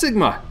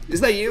 Sigma, is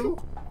that you?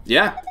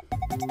 Yeah.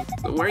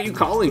 But where are you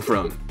calling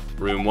from?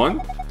 Room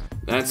 1?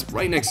 That's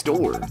right next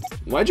door.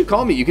 Why'd you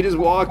call me? You could just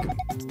walk.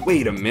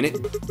 Wait a minute.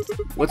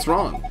 What's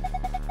wrong?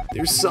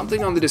 There's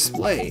something on the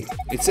display.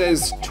 It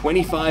says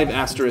 25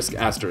 asterisk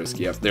asterisk.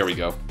 Yep, there we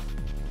go.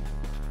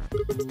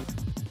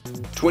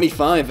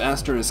 25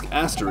 asterisk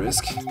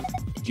asterisk.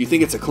 Do you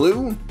think it's a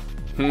clue?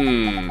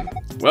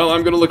 Well,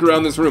 I'm gonna look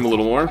around this room a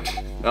little more.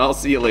 I'll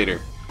see you later.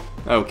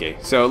 Okay,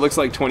 so it looks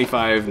like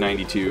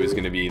 2592 is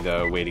gonna be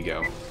the way to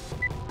go.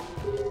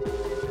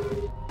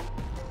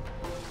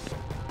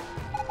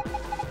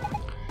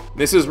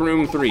 This is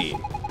room 3.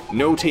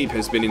 No tape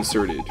has been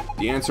inserted.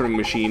 The answering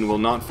machine will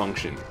not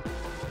function.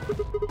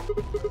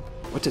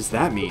 What does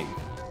that mean?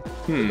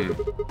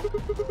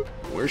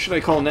 Where should I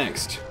call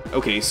next?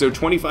 Okay, so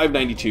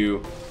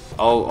 2592.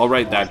 I'll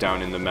write that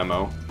down in the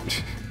memo.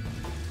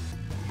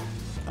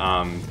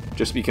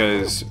 Just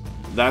because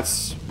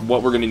that's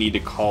what we're gonna need to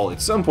call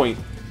at some point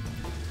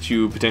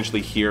to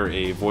potentially hear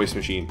a voice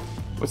machine.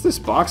 What's this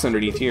box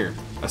underneath here?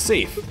 A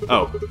safe.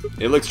 Oh,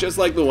 it looks just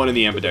like the one in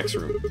the ambidex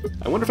room.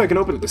 I wonder if I can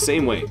open it the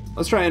same way.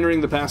 Let's try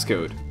entering the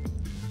passcode.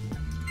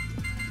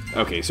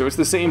 Okay, so it's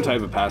the same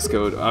type of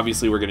passcode.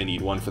 Obviously, we're going to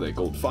need one for that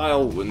gold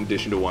file, in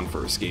addition to one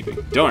for escaping.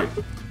 Darn!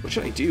 What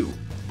should I do?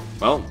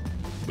 Well,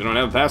 we don't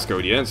have a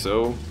passcode yet,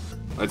 so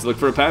let's look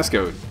for a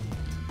passcode.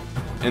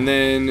 And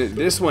then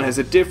this one has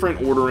a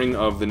different ordering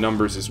of the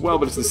numbers as well,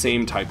 but it's the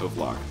same type of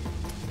lock.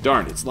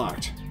 Darn, it's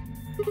locked.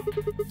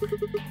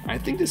 I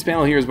think this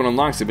panel here is what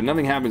unlocks it, but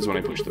nothing happens when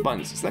I push the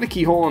buttons. Is that a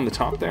keyhole on the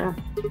top there?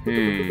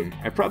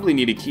 I probably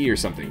need a key or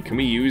something. Can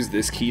we use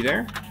this key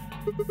there?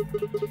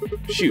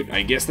 Shoot,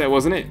 I guess that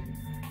wasn't it.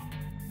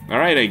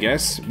 Alright, I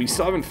guess. We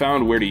still haven't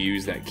found where to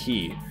use that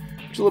key,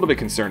 which is a little bit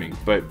concerning,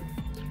 but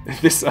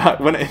this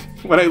when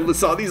I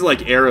saw these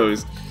like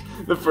arrows,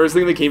 the first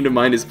thing that came to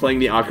mind is playing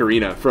the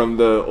ocarina from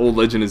the old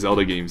Legend of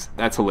Zelda games.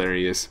 That's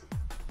hilarious.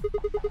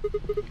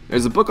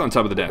 There's a book on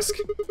top of the desk.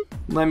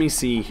 Let me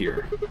see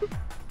here.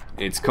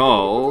 It's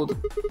called...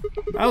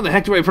 How the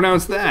heck do I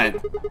pronounce that?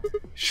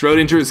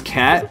 Schrodinger's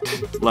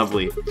Cat?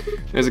 Lovely.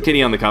 There's a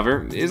kitty on the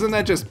cover. Isn't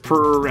that just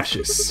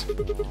precious?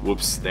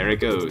 Whoops, there it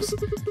goes.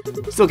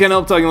 Still can't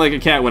help talking like a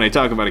cat when I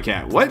talk about a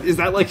cat. What? Is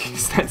that like...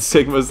 Is that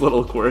Sigma's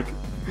little quirk?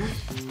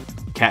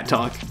 Cat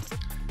talk?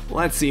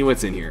 Let's see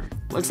what's in here.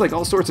 Looks like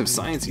all sorts of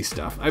sciencey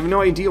stuff. I have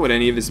no idea what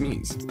any of this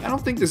means. I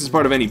don't think this is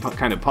part of any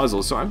kind of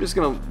puzzle, so I'm just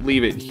gonna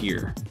leave it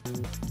here.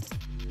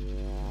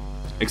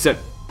 Except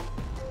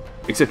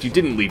you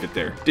didn't leave it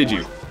there, did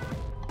you?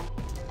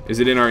 Is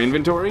it in our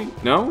inventory?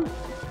 No?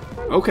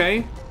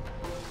 Okay.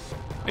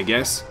 I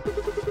guess.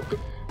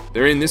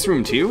 They're in this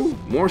room too?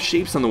 More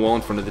shapes on the wall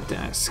in front of the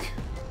desk.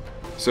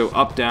 So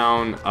up,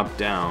 down, up,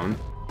 down.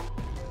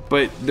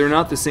 But they're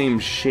not the same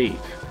shape.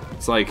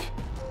 It's like...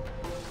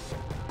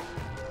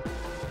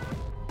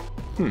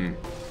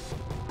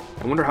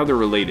 I wonder how they're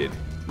related.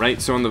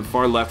 Right, so on the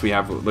far left we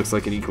have what looks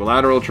like an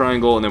equilateral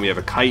triangle, and then we have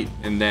a kite,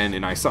 and then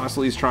an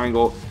isosceles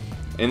triangle,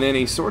 and then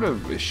a sort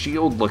of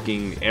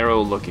shield-looking,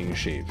 arrow-looking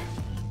shape.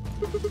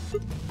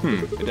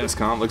 A desk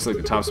comp looks like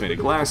the top's made of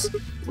glass.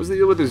 What's the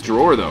deal with this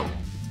drawer, though?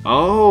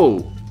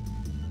 Oh!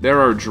 There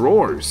are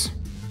drawers.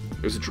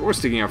 There's a drawer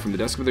sticking out from the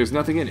desk, but there's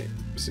nothing in it.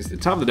 Since the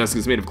top of the desk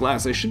is made of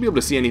glass, I should be able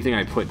to see anything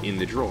I put in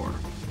the drawer.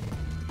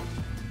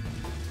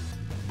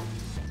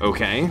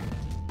 Okay.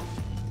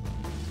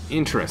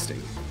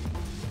 Interesting.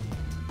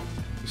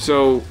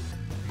 So,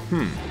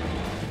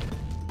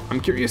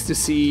 I'm curious to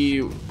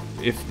see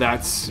if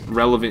that's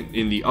relevant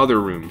in the other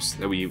rooms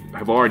that we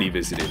have already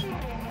visited.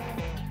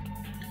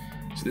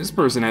 So this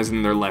person has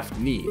in their left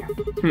knee.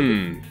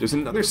 There's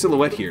another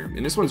silhouette here,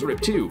 and this one's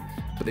ripped too,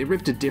 but they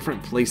ripped a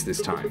different place this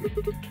time.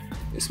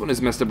 This one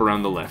is messed up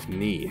around the left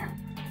knee.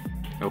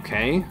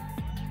 Okay.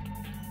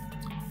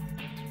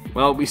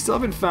 Well, we still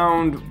haven't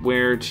found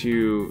where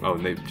to... Oh,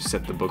 they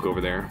set the book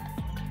over there.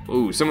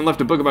 Ooh, someone left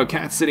a book about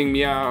cats sitting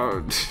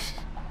meow.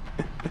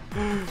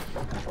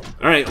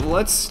 Alright,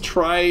 let's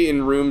try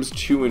in rooms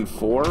 2 and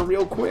 4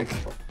 real quick.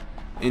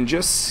 And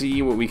just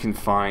see what we can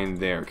find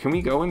there. Can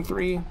we go in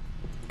 3?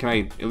 Can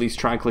I at least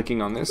try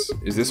clicking on this?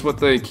 Is this what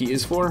the key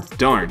is for?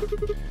 Darn.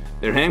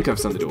 There are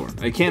handcuffs on the door.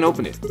 I can't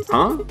open it.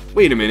 Huh?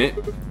 Wait a minute.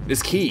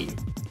 This key.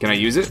 Can I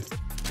use it?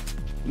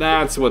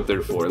 That's what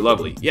they're for.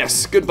 Lovely.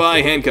 Yes,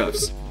 goodbye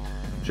handcuffs.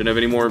 Shouldn't have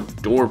any more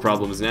door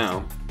problems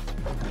now.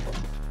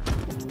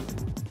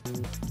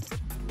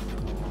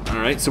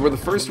 Alright, so we're the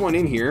first one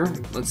in here.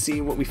 Let's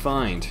see what we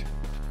find.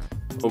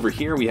 Over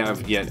here we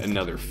have yet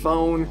another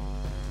phone.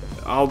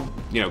 I'll,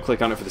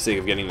 click on it for the sake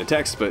of getting the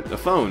text, but a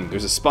phone.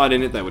 There's a spot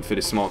in it that would fit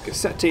a small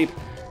cassette tape.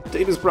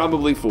 Tape is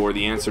probably for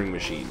the answering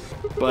machine,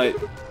 but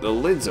the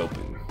lid's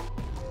open.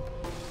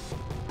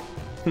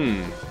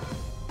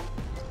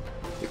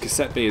 The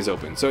cassette bay is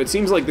open. So it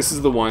seems like this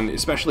is the one,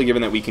 especially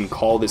given that we can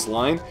call this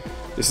line,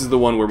 this is the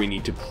one where we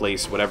need to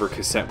place whatever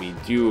cassette we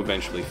do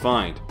eventually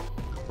find.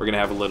 We're going to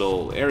have a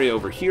little area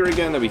over here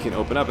again that we can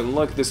open up, and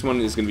look, this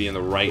one is going to be in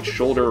the right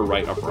shoulder,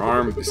 right upper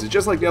arm. This is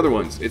just like the other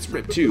ones. It's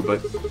ripped too,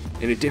 but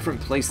in a different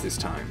place this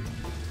time.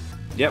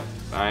 Yep,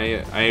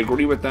 I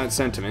agree with that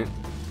sentiment.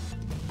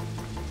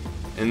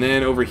 And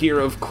then over here,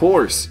 of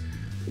course,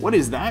 what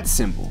is that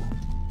symbol?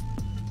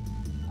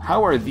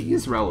 How are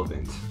these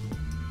relevant?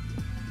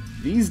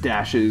 These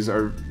dashes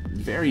are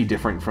very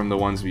different from the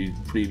ones we've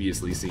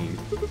previously seen.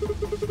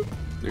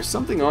 There's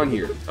something on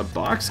here. A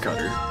box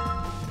cutter?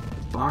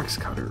 Box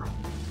cutter.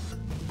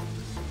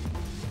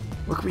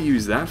 What can we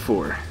use that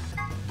for?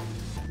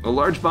 A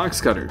large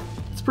box cutter.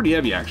 It's pretty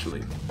heavy,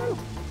 actually.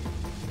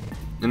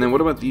 And then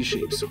what about these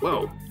shapes?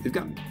 Whoa, they've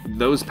got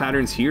those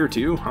patterns here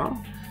too, huh?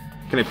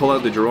 Can I pull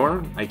out the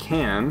drawer? I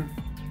can.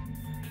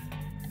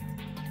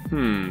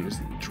 There's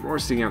a drawer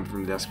sticking out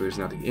from the desk, but there's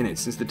nothing in it.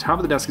 Since the top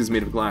of the desk is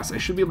made of glass, I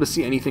should be able to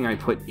see anything I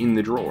put in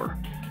the drawer.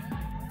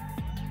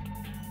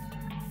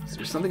 Is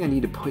there something I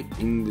need to put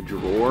in the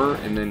drawer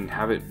and then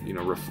have it, you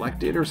know,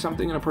 reflected or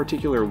something in a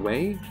particular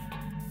way?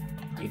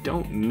 I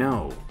don't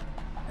know.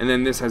 And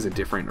then this has a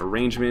different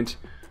arrangement.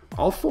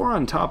 All four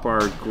on top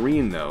are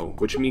green though,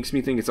 which makes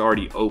me think it's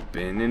already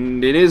open,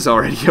 and it is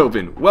already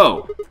open.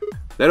 Whoa!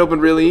 That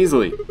opened really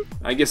easily.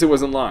 I guess it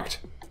wasn't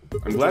locked.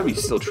 I'm glad we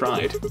still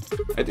tried.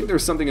 I think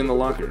there's something in the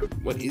locker.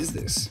 What is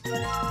this?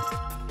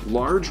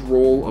 Large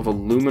roll of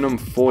aluminum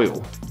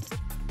foil.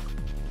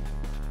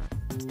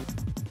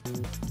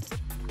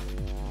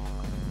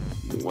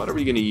 What are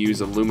we going to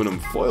use aluminum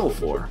foil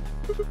for?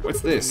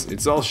 What's this?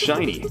 It's all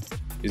shiny.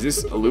 Is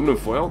this aluminum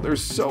foil?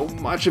 There's so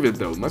much of it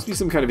though. It must be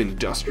some kind of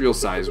industrial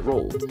size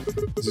roll.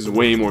 This is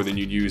way more than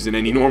you'd use in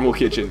any normal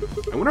kitchen.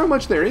 I wonder how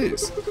much there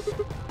is.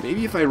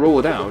 Maybe if I roll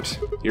it out.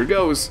 Here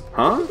goes.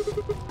 Huh?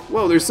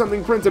 Whoa, there's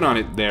something printed on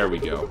it. There we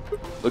go.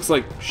 Looks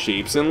like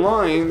shapes and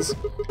lines.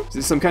 Is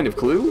this some kind of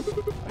clue?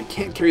 I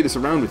can't carry this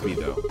around with me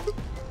though.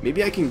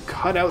 Maybe I can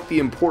cut out the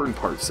important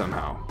parts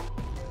somehow.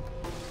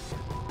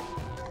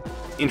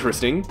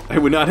 Interesting. I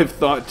would not have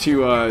thought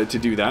to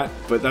do that,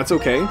 but that's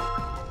okay.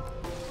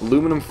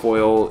 Aluminum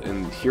foil,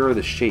 and here are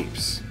the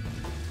shapes.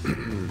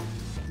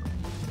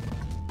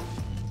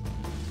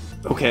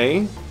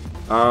 Okay.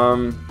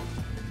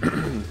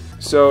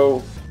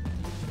 So,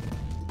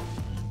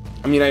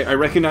 I mean, I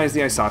recognize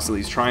the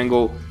isosceles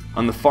triangle.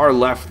 On the far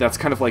left, that's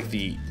kind of like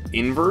the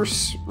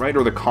inverse, right?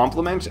 Or the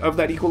complement of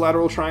that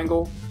equilateral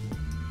triangle.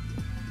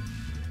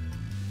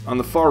 On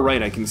the far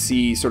right, I can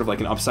see sort of like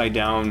an upside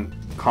down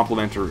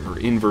complement or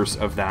inverse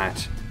of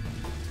that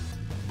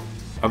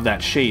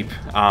shape,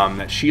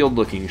 that shield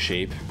looking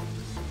shape.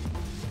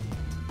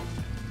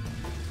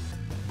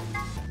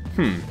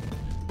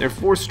 There are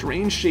four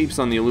strange shapes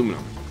on the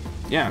aluminum.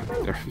 Yeah,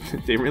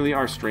 they really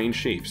are strange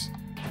shapes.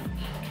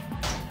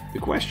 The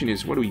question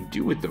is, what do we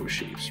do with those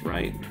shapes,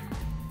 right?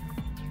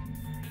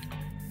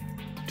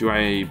 Do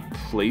I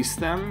place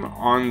them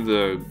on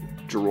the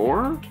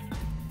drawer?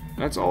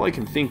 That's all I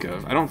can think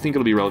of. I don't think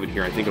it'll be relevant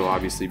here. I think it'll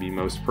obviously be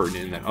most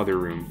pertinent in that other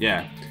room.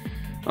 Yeah.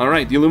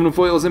 Alright, the aluminum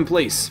foil is in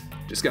place.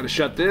 Just gotta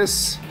shut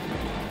this.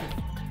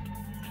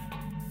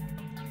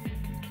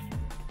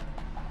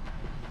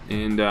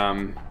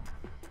 And,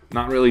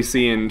 not really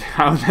seeing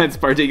how that's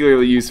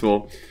particularly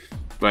useful.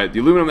 But the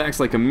aluminum acts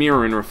like a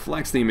mirror and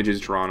reflects the images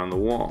drawn on the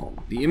wall.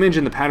 The image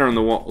and the pattern on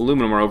the wall,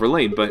 aluminum are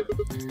overlaid, but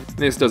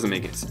this doesn't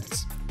make any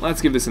sense.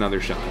 Let's give this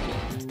another shot.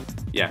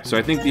 Yeah, so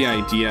I think the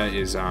idea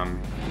is,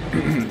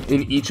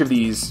 in each of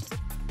these,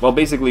 well,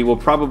 basically we'll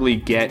probably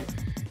get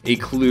a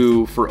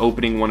clue for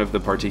opening one of the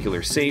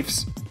particular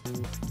safes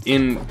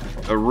in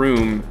a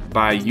room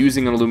by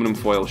using an aluminum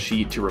foil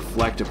sheet to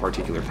reflect a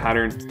particular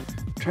pattern.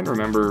 I'm trying to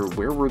remember,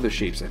 where were the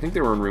shapes? I think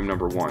they were in room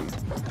number 1.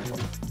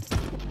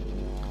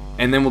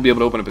 And then we'll be able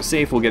to open up a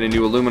safe, we'll get a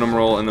new aluminum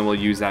roll, and then we'll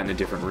use that in a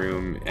different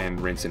room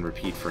and rinse and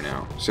repeat for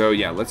now. So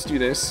yeah, let's do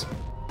this.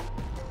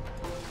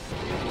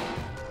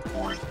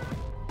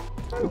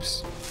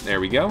 Oops, there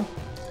we go.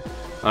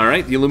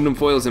 Alright, the aluminum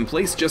foil is in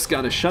place, just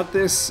gotta shut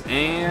this,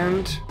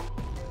 and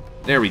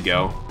there we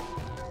go.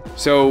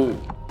 So,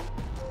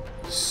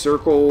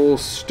 circle,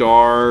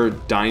 star,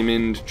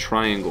 diamond,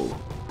 triangle.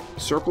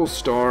 Circle,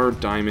 star,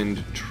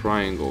 diamond,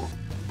 triangle.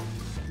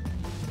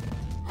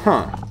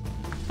 Huh.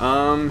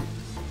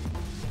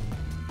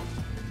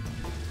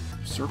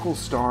 Circle,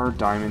 star,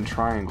 diamond,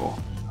 triangle.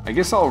 I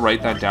guess I'll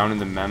write that down in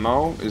the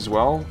memo as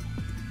well.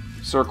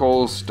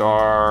 Circle,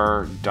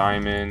 star,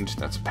 diamond,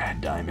 that's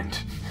bad, diamond,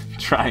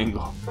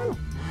 triangle.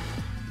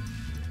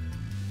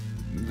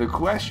 The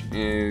question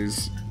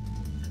is,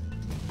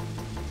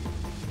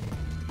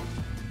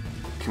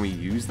 can we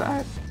use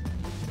that?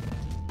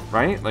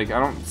 Right? Like, I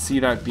don't see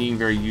that being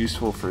very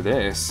useful for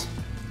this.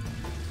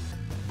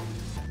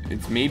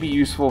 It's maybe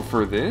useful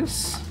for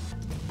this,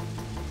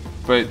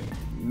 but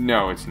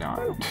no, it's not.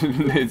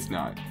 It's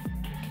not.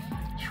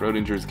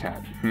 Schrodinger's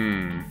cat.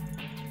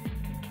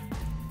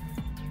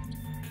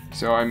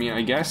 So, I mean,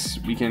 I guess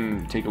we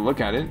can take a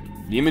look at it.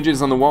 The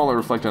images on the wall are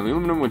reflected on the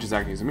aluminum, which is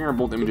acting as a mirror.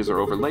 Both images are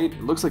overlaid.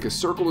 It looks like a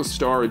circle, a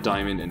star, a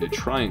diamond, and a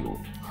triangle.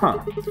 Huh.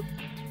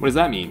 What does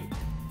that mean?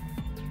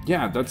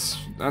 Yeah, that's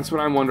what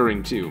I'm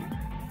wondering too.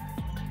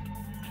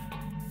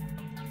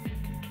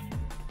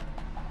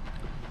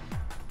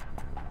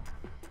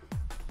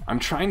 I'm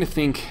trying to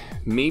think,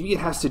 maybe it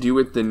has to do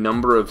with the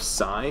number of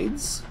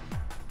sides?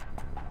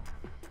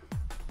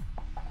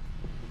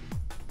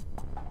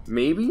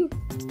 Maybe?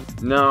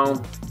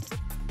 No.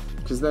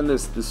 Because then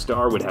the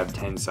star would have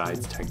 10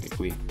 sides,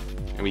 technically.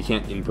 And we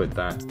can't input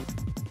that.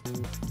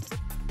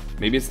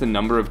 Maybe it's the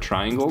number of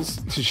triangles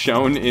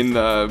shown in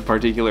the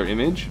particular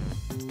image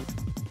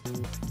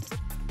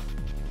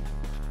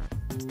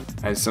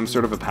as some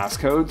sort of a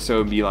passcode. So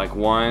it'd be like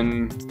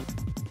 1,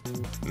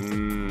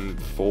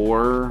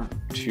 4,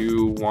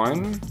 2,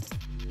 1.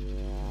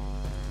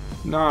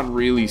 Not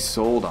really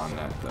sold on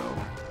that though.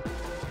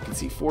 You can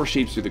see 4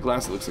 shapes through the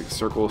glass. It looks like a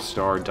circle,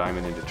 star,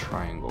 diamond, and a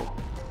triangle.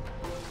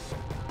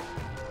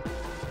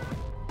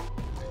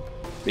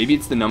 Maybe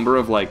it's the number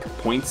of like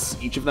points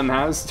each of them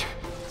has.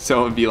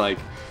 So it'd be like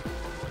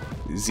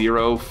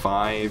 0,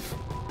 5,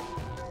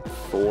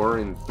 4,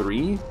 and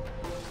 3.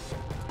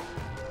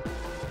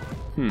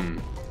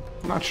 I'm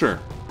not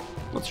sure.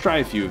 Let's try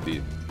a few of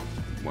these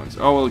ones.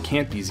 Oh, well, it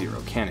can't be 0,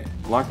 can it?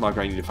 Lock,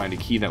 I need to find a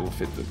key that will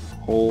fit the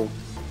hole.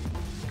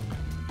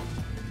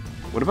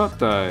 What about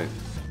the...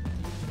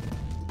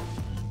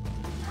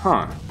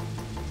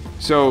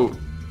 So,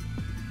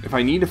 if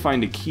I need to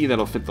find a key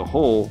that'll fit the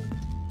hole,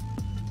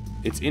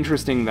 it's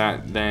interesting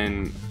that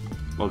then...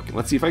 Well,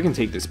 let's see if I can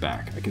take this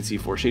back. I can see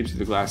 4 shapes through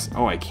the glass.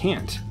 Oh, I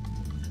can't.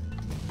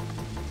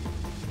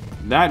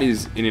 That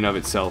is, in and of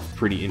itself,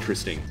 pretty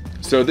interesting.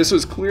 So this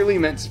was clearly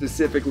meant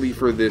specifically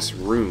for this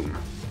room.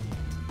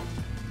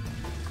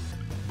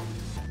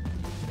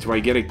 Do I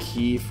get a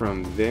key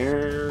from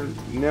there?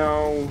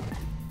 No.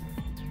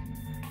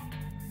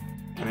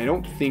 And I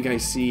don't think I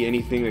see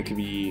anything that could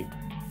be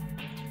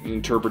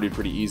interpreted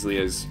pretty easily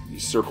as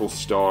circle,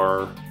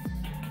 star,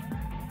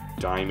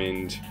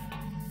 diamond,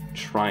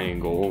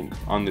 triangle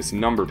on this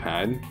number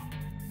pad.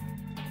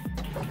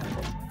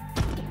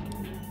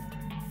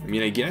 I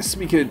mean, I guess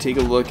we could take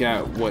a look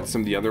at what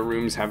some of the other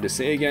rooms have to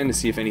say again to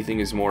see if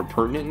anything is more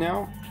pertinent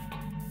now.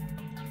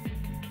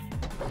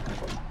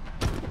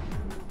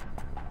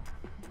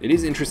 It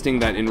is interesting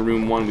that in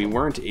room 1 we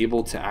weren't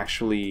able to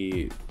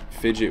actually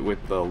fidget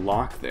with the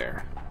lock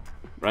there,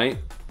 right?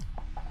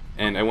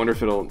 And I wonder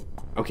if it'll...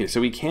 Okay,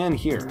 so we can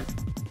here.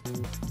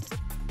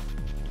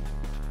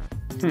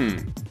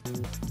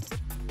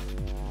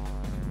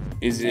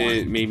 Is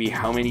it maybe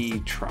how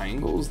many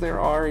triangles there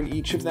are in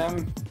each of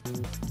them?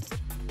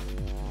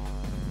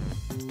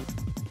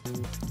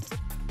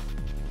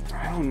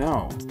 I don't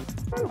know.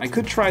 I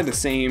could try the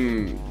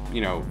same,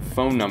 you know,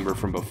 phone number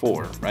from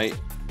before, right?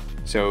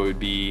 So it would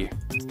be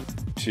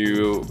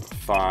 2,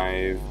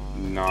 5,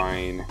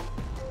 9.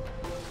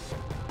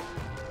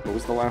 What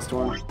was the last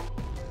one?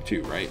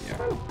 2, right? Yeah.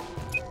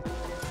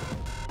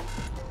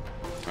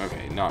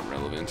 Okay, not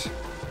relevant.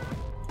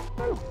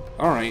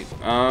 Alright,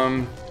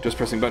 just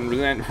pressing button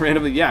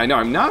randomly. Yeah, no,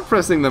 I'm not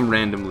pressing them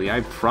randomly, I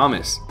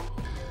promise.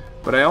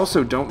 But I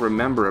also don't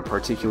remember a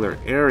particular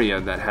area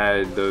that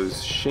had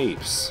those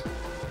shapes.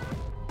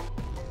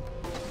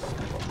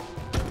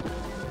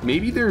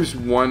 Maybe there's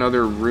one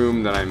other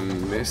room that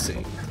I'm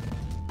missing.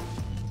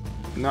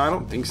 No, I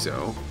don't think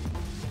so.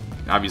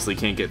 Obviously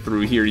can't get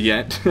through here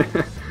yet.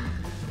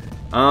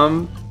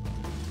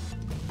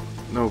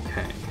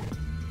 Okay.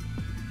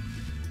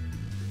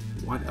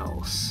 What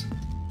else?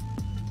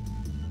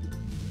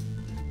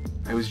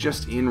 I was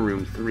just in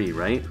room 3,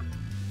 right?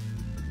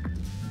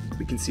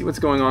 We can see what's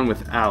going on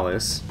with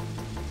Alice.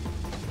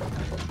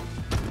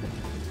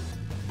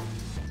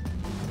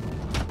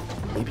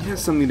 Maybe it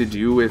has something to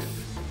do with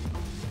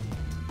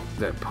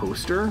that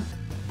poster?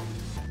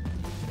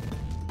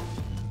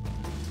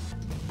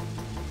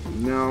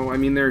 No, I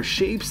mean, there are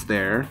shapes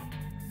there,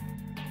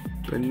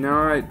 but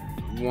not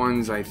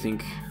ones I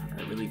think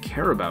I really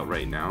care about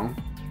right now.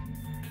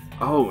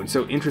 Oh, and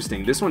so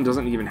interesting. This one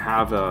doesn't even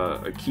have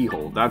a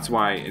keyhole. That's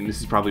why, and this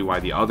is probably why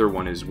the other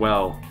one as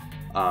well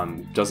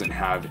doesn't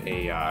have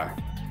a...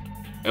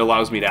 it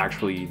allows me to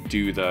actually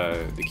do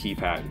the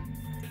keypad.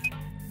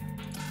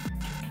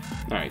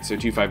 Alright, so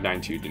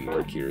 2592 didn't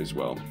work here as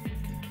well.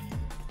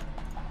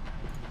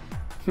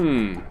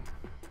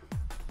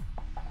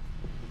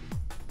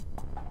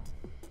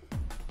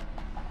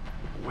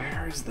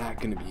 Where is that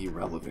going to be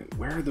relevant?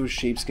 Where are those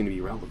shapes going to be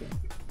relevant?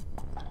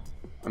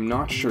 I'm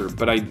not sure,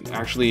 but I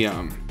actually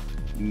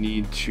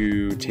need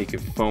to take a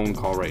phone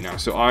call right now.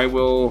 So I'm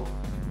going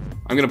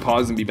to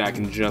pause and be back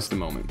in just a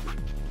moment.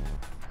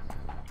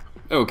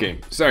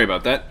 Okay, sorry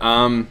about that.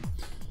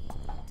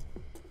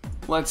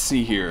 Let's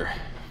see here.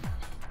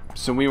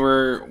 So we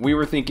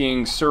were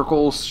thinking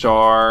circle,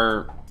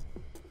 star,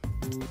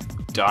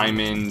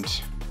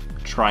 diamond,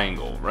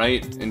 triangle,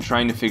 right? And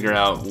trying to figure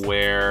out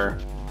where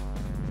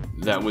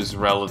that was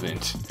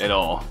relevant at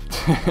all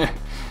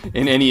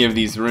in any of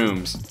these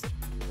rooms.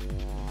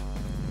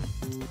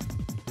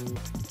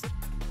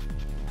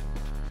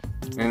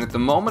 And at the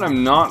moment,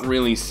 I'm not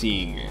really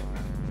seeing it.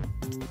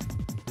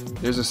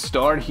 There's a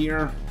star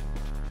here.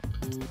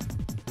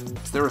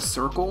 Is there a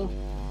circle?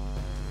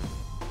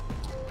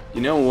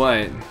 You know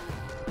what?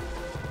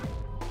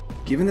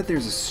 Given that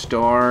there's a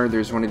star,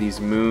 there's one of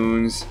these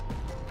moons,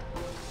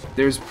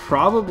 there's an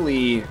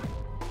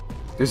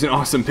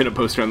awesome pinup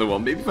poster on the wall.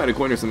 Maybe find a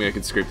coin or something I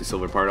could scrape the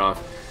silver part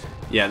off.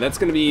 Yeah, that's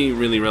going to be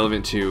really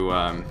relevant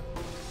to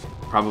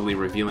probably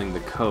revealing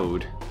the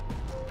code.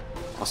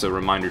 Also, a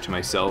reminder to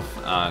myself,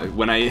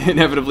 when I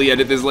inevitably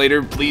edit this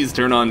later, please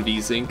turn on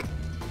VSync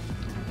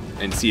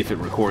and see if it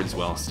records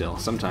well still.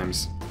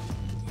 Sometimes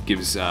it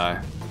gives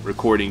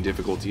recording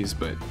difficulties,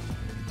 but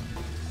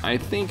I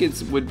think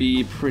it would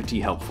be pretty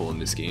helpful in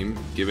this game,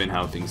 given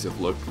how things have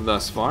looked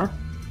thus far.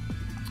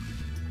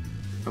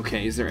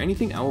 Okay, is there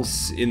anything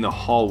else in the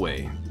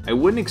hallway? I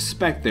wouldn't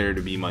expect there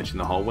to be much in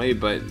the hallway,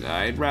 but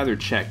I'd rather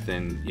check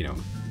than, you know,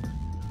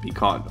 be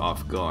caught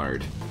off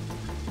guard.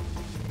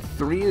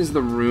 3 is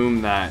the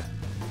room that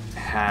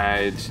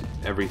had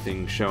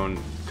everything shown.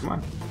 Come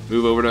on,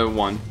 move over to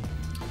 1.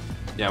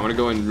 Yeah, I want to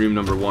go in room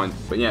number 1.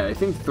 But yeah, I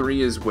think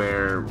 3 is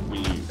where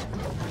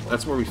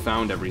that's where we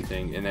found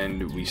everything, and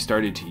then we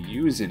started to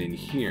use it in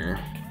here.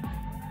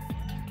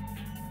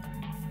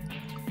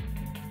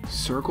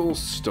 Circle,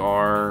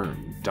 star,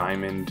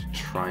 diamond,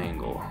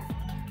 triangle.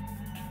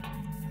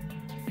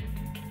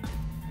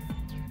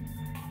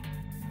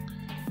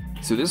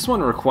 So this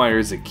one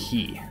requires a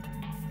key,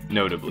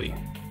 notably,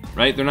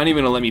 right? They're not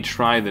even gonna let me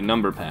try the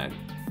number pad.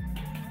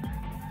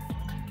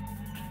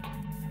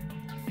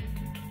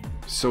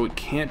 So it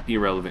can't be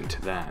relevant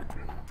to that.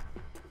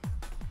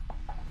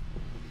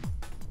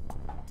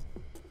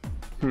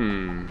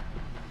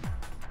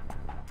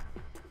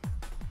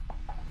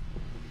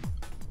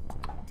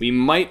 We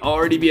might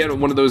already be at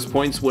one of those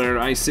points where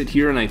I sit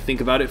here and I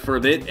think about it for a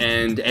bit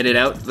and edit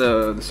out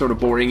the sort of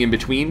boring in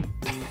between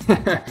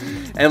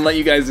and let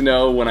you guys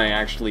know when I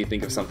actually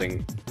think of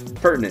something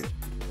pertinent.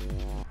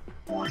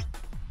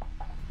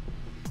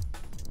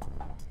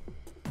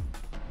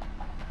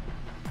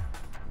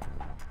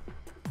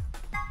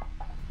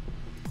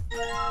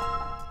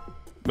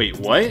 Wait,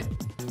 what?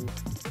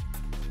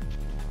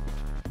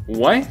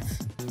 What?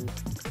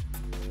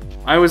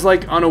 I was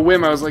like, on a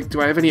whim, I was like,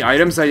 do I have any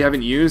items I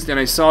haven't used? And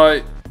I saw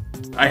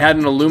I had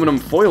an aluminum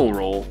foil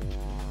roll.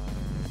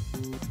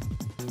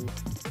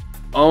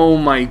 Oh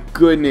my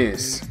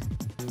goodness.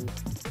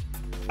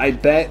 I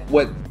bet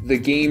what the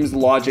game's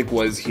logic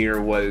was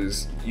here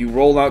was you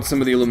roll out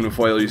some of the aluminum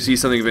foil, you see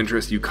something of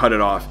interest, you cut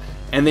it off,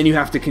 and then you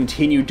have to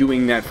continue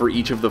doing that for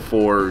each of the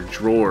 4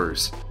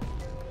 drawers.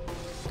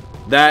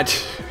 That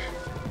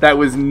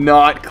was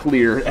not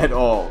clear at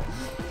all.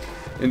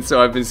 And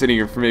so I've been sitting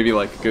here for maybe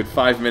like a good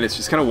 5 minutes,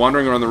 just kind of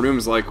wandering around the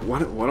rooms like,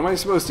 what am I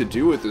supposed to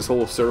do with this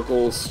whole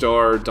circle,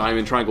 star,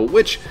 diamond, triangle?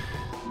 Which,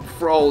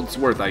 for all it's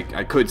worth, I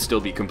could still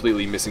be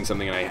completely missing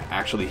something, and I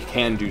actually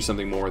can do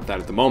something more with that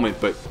at the moment,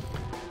 but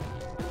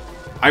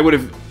I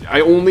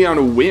only on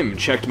a whim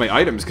checked my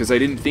items, because I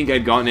didn't think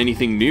I'd gotten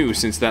anything new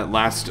since that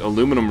last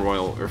aluminum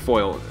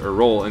foil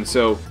roll, and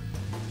so,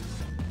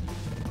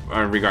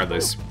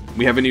 regardless,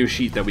 we have a new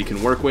sheet that we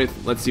can work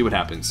with. Let's see what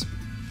happens.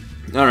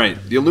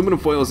 Alright, the aluminum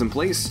foil is in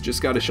place,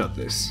 just gotta shut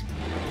this.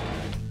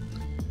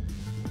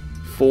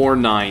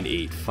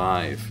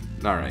 4985.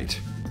 Alright.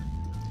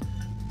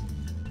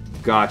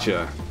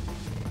 Gotcha.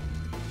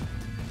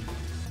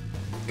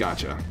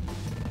 Gotcha.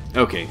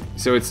 Okay,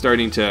 so it's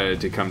starting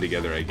to come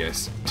together, I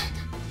guess.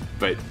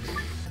 But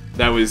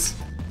that was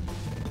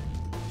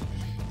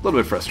a little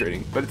bit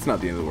frustrating, but it's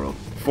not the end of the world.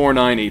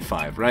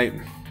 4985, right?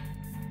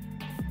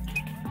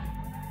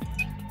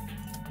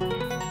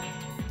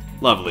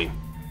 Lovely.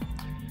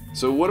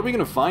 So what are we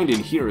going to find in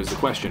here is the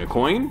question. A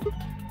coin?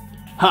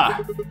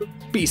 Ha!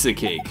 Piece of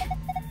cake.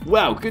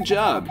 Wow, good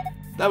job.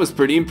 That was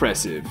pretty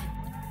impressive.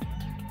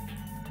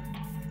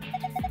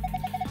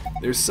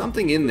 There's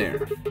something in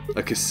there.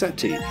 A cassette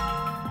tape.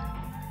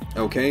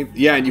 Okay.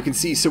 Yeah, and you can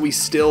see, so we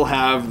still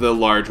have the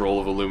large roll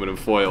of aluminum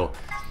foil.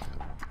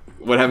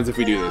 What happens if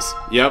we do this?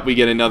 Yep, we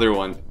get another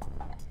one.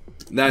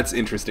 That's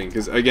interesting,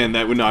 because again,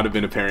 that would not have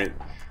been apparent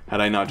had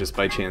I not just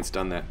by chance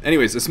done that.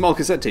 Anyways, a small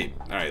cassette tape.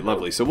 Alright,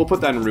 lovely. So we'll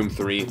put that in room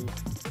 3.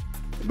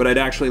 But I'd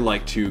actually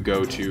like to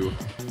go to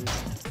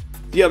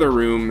the other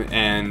room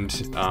and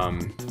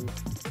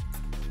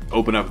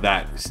open up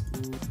that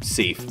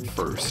safe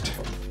first.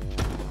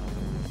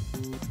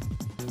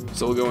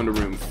 So we'll go into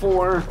room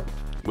 4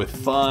 with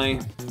Phi.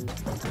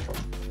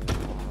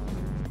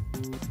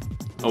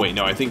 Oh wait,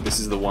 no, I think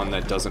this is the one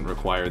that doesn't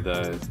require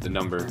the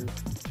number.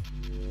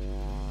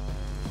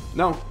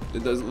 No,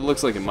 it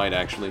looks like it might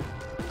actually.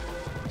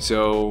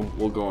 So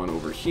we'll go on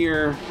over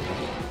here,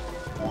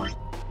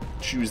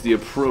 choose the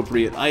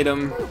appropriate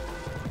item,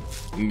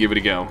 and give it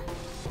a go.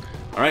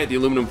 Alright, the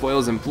aluminum foil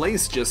is in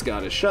place, just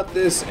gotta shut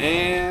this,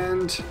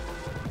 and...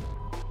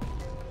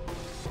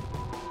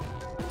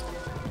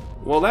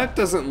 well, that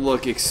doesn't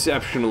look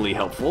exceptionally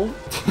helpful.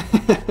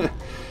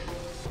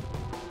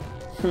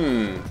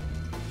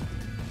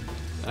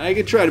 I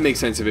could try to make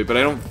sense of it, but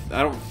I don't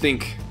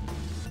think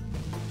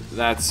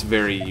that's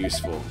very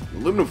useful.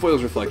 Aluminum foil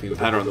is reflecting the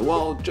pattern on the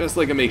wall, just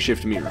like a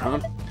makeshift mirror, huh?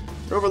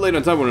 They're overlaid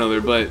on top of one another,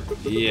 but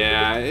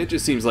yeah, it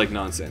just seems like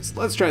nonsense.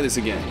 Let's try this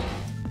again.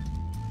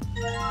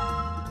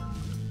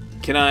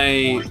 Can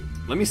I...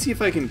 let me see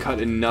if I can cut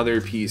another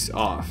piece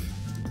off.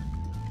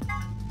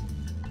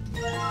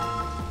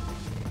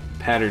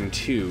 Pattern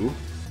 2.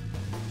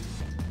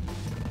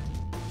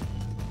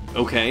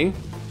 Okay.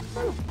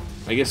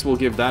 I guess we'll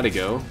give that a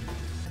go.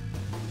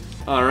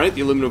 Alright,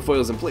 the aluminum foil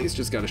is in place.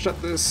 Just gotta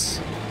shut this.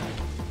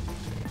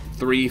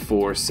 3,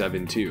 4,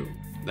 7, 2.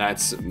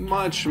 That's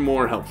much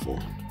more helpful.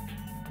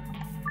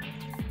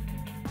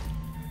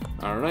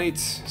 Alright,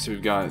 so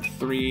we've got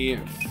 3,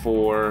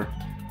 4,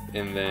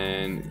 and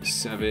then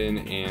 7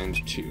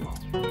 and 2.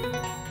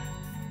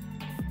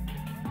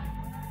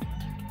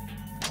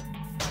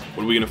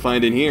 What are we gonna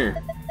find in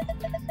here?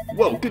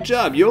 Whoa, good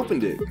job, you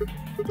opened it.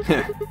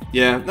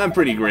 Yeah, not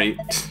pretty great.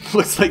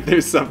 Looks like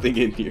there's something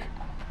in here.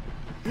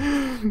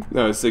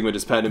 No, Sigma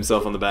just patted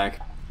himself on the back.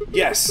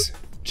 Yes!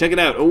 Check it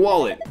out, a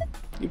wallet.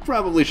 You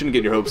probably shouldn't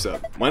get your hopes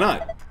up. Why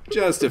not?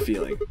 Just a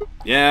feeling.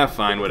 Yeah,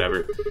 fine,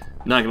 whatever.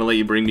 I'm not gonna let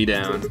you bring me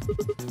down.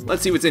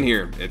 Let's see what's in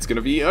here. It's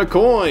gonna be a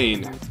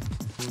coin!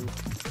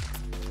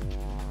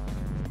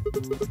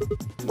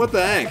 What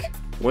the heck?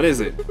 What is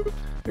it?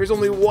 There's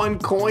only one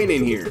coin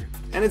in here.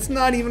 And it's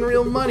not even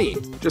real money.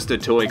 Just a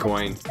toy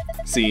coin.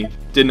 See,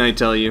 didn't I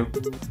tell you?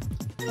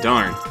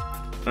 Darn.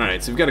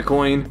 Alright, so we've got a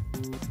coin.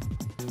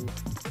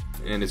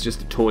 And it's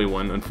just a toy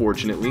one,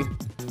 unfortunately.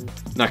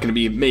 Not gonna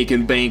be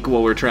making bank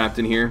while we're trapped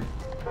in here.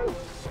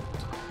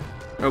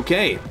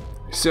 Okay,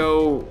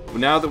 so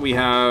now that we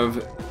have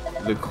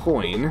the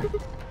coin,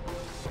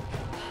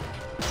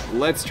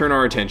 let's turn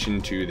our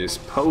attention to this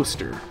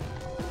poster.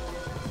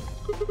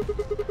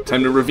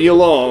 Time to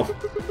reveal all.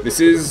 This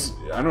is,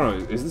 I don't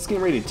know, is this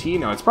game rated T?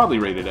 No, it's probably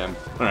rated M.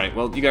 Alright,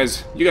 well, you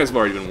guys have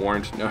already been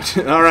warned. No,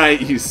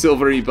 alright, you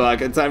silvery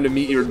buck, it's time to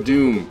meet your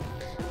doom.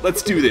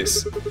 Let's do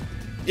this.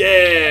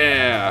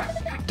 Yeah!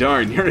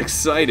 Darn, you're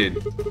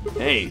excited.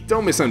 Hey,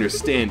 don't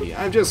misunderstand me.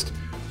 I'm just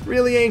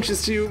really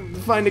anxious to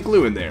find a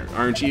clue in there,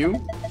 aren't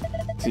you?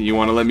 So you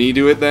want to let me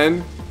do it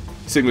then?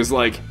 Sigma's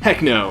like,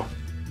 heck no.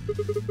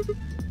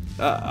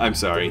 I'm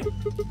sorry.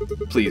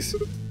 Please,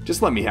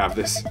 just let me have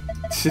this.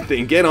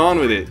 Then get on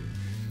with it.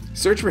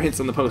 Search for hints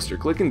on the poster.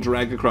 Click and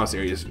drag across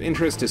areas of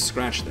interest to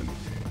scratch them.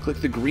 Click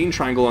the green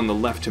triangle on the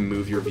left to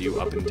move your view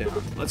up and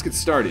down. Let's get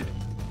started.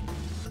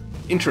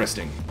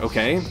 Interesting.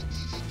 Okay.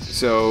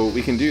 So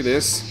we can do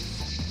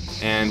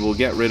this, and we'll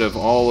get rid of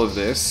all of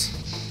this.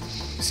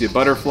 See a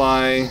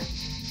butterfly.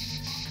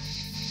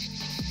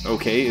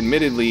 Okay,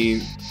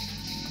 admittedly,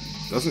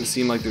 doesn't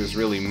seem like there's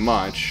really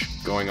much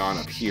going on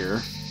up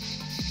here.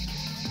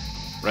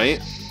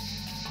 Right?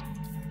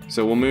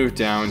 So we'll move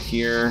down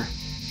here,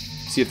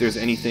 see if there's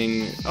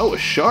anything... Oh, a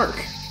shark!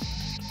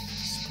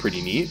 It's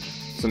pretty neat.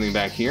 Something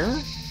back here?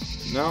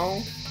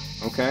 No?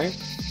 Okay.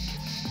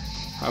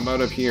 How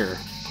about up here?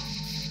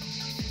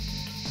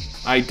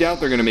 I doubt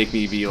they're gonna make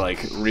me be,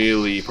 like,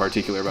 really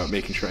particular about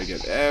making sure I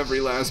get every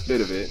last bit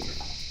of it.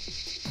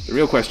 The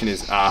real question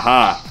is,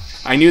 aha!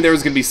 I knew there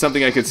was gonna be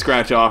something I could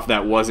scratch off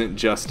that wasn't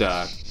just,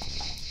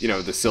 you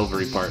know, the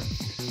silvery part.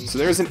 So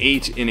there's an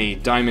 8 in a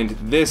diamond.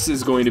 This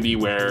is going to be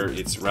where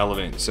it's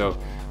relevant. So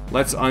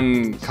let's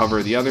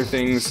uncover the other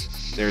things.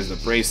 There's the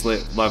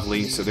bracelet,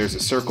 lovely. So there's a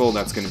circle,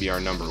 that's gonna be our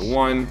number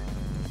 1.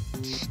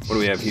 What do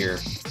we have here?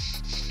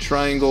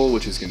 Triangle,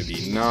 which is gonna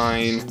be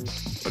 9.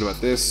 What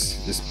about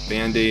this? This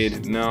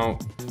band-aid? No.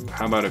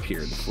 How about up here?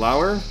 The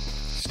flower?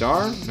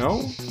 Star?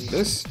 No?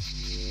 This?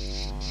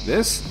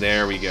 This?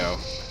 There we go.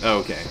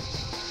 Okay.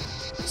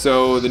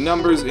 So the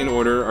numbers in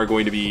order are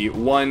going to be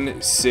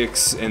 1,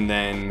 6, and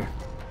then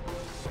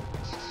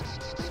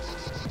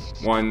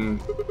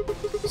 1,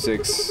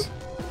 6,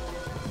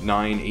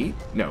 9, 8?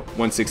 No,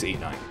 1, 6, 8,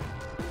 9.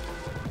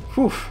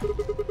 Whew.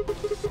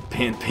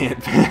 Pant.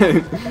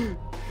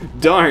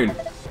 Darn.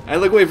 I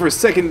look away for a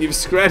second, you've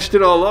scratched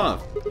it all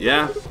off.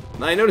 Yeah,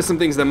 I noticed some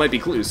things that might be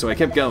clues, so I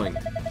kept going.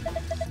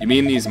 You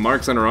mean these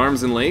marks on her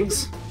arms and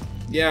legs?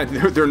 Yeah,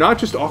 they're not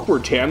just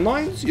awkward tan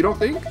lines, you don't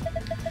think?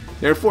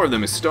 There are 4 of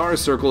them, a star, a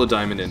circle, a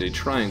diamond, and a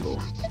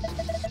triangle.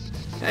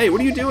 Hey,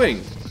 what are you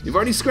doing? You've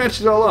already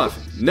scratched it all off.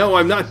 No,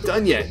 I'm not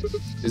done yet.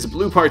 This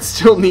blue part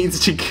still needs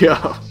to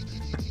go.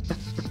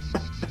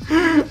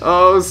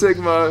 Oh,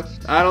 Sigma,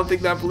 I don't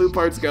think that blue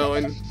part's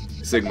going.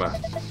 Sigma,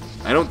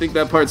 I don't think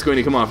that part's going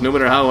to come off, no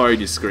matter how hard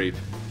you scrape.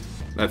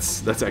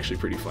 That's actually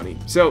pretty funny.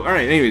 So,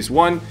 alright, anyways,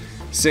 1,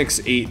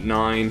 6, 8,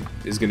 9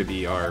 is going to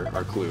be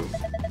our clue.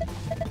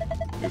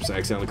 Oops, I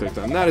accidentally clicked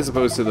on that as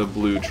opposed to the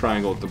blue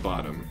triangle at the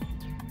bottom.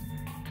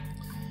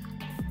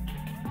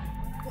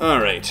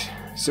 Alright,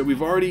 so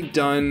we've already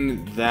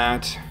done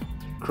that,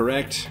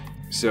 correct?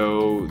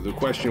 So the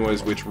question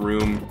was, which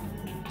room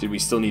did we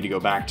still need to go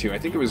back to? I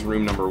think it was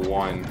room number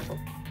 1,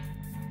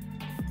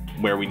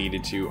 where we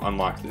needed to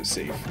unlock this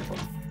safe.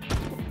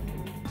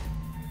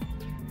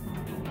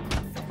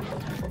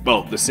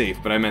 Well, the safe,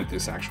 but I meant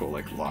this actual,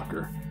 like,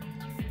 locker.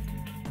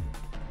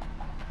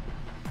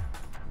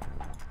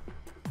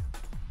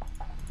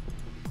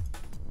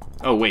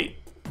 Oh, wait.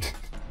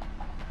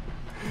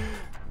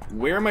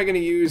 Where am I going to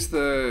use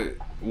the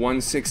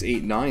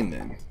 1689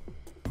 then?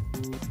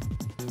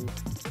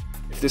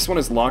 If this one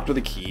is locked with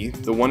a key,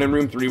 the one in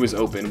room 3 was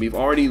open. We've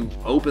already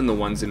opened the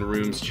ones in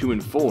rooms 2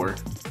 and 4.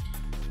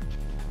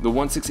 The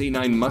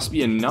 1689 must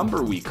be a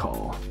number we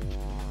call.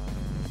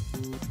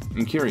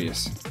 I'm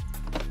curious.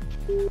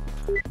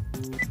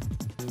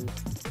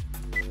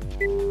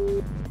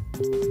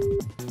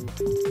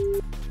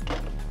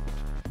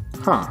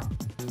 Huh.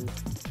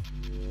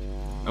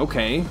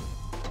 Okay.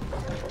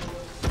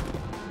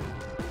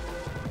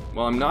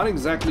 Well, I'm not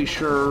exactly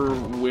sure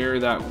where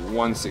that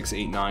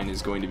 1689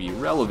 is going to be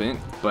relevant,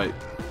 but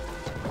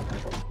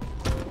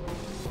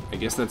I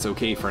guess that's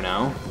okay for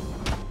now.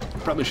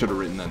 Probably should have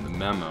written that in the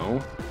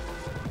memo.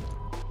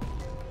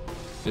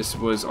 This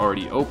was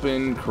already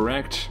open,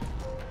 correct?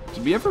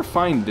 Did we ever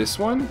find this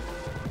one?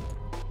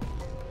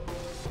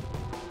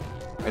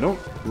 I don't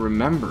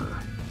remember.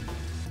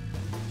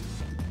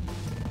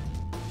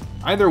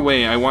 Either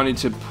way, I wanted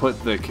to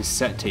put the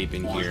cassette tape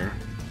in here.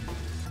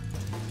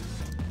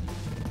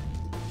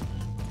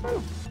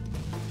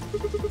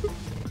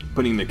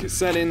 Putting the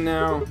cassette in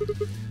now.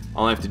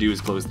 All I have to do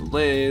is close the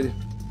lid.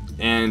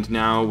 And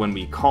now when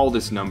we call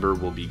this number,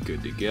 we'll be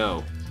good to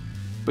go.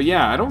 But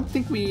yeah, I don't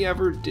think we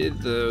ever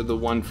did the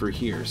one for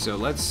here. So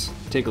let's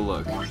take a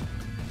look.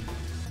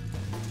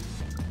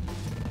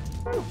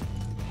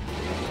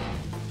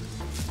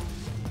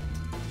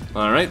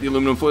 Alright, the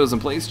aluminum foil's in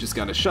place. Just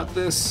gotta shut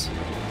this.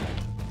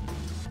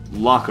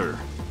 Locker.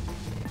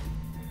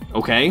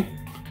 Okay.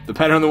 The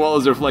pattern on the wall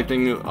is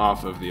reflecting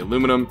off of the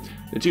aluminum.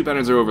 The two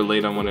patterns are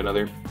overlaid on one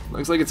another.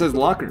 Looks like it says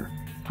locker.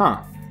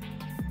 Huh.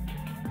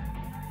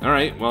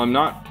 Alright, well, I'm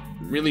not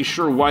really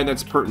sure why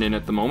that's pertinent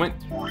at the moment.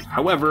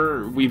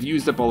 However, we've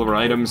used up all of our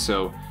items,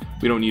 so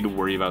we don't need to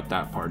worry about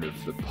that part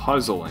of the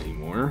puzzle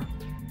anymore.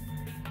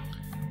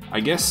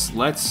 I guess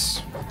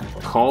let's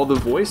call the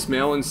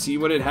voicemail and see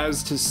what it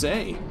has to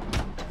say.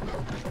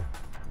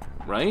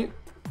 Right?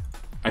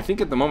 I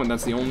think at the moment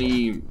that's the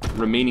only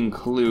remaining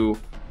clue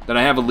that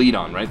I have a lead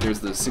on, right? There's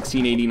the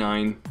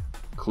 1689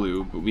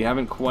 clue, but we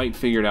haven't quite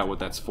figured out what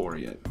that's for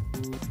yet.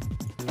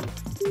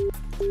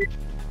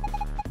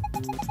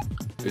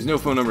 There's no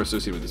phone number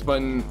associated with this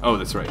button. Oh,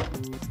 that's right.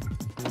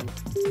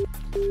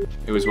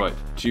 It was what?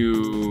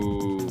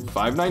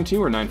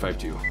 2592 or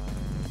 952?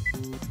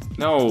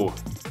 No!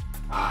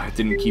 Ah, it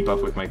didn't keep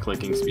up with my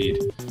clicking speed.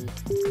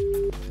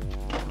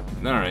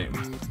 Alright.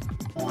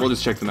 We'll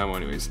just check the memo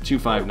anyways.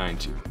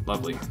 2592.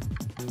 Lovely.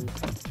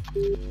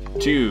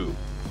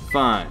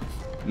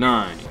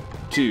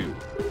 2592.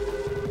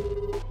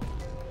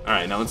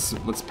 Alright, now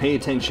let's pay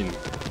attention.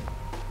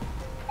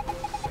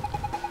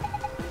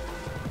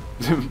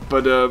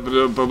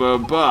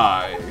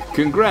 Bye.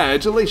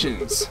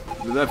 Congratulations!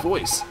 That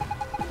voice.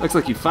 Looks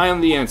like you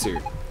found the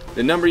answer.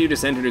 The number you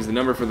just entered is the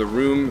number for the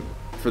room,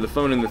 for the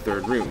phone in the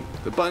third room.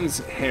 The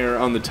buttons here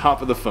on the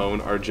top of the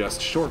phone are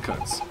just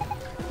shortcuts.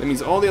 That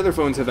means all the other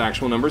phones have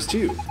actual numbers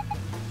too.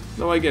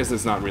 Though I guess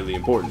that's not really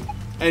important.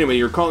 Anyway,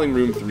 you're calling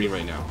room 3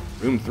 right now.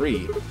 Room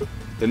 3?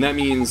 Then that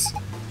means,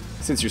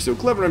 since you're so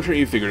clever, I'm sure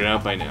you figured it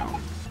out by now.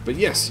 But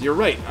yes, you're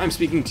right. I'm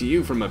speaking to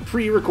you from a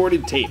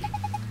pre-recorded tape.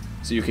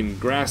 So you can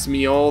grasp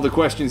me all the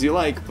questions you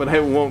like, but I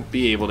won't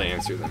be able to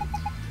answer them.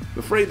 I'm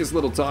afraid this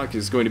little talk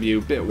is going to be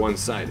a bit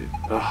one-sided.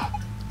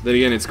 Ugh. Then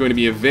again, it's going to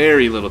be a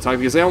very little talk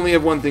because I only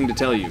have one thing to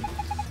tell you.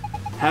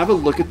 Have a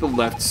look at the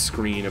left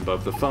screen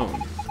above the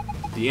phone.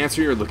 The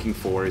answer you're looking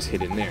for is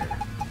hidden there.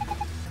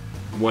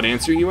 What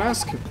answer, you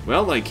ask?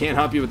 Well, I can't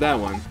help you with that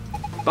one.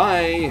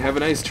 Bye! Have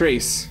a nice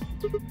trace.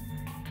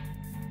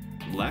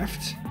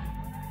 Left?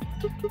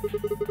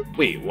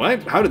 Wait,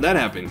 what? How did that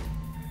happen?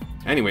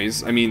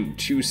 Anyways, I mean,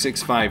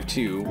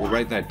 2652. We'll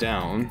write that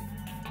down.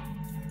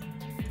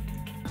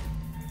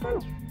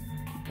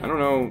 I don't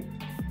know.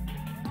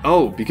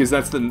 Oh, because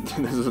that's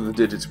those are the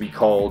digits we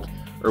called,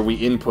 or we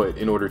input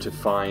in order to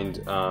find,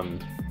 to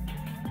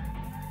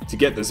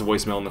get this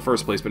voicemail in the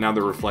first place, but now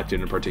they're reflected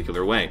in a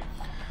particular way.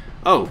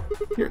 Oh,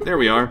 there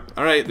we are.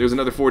 Alright, there's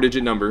another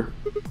 4-digit number.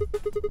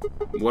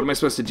 What am I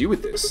supposed to do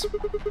with this?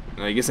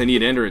 I guess I need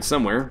to enter it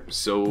somewhere,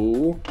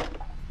 so...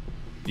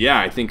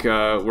 Yeah, I think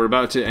we're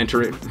about to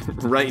enter it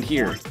right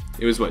here.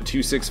 It was what,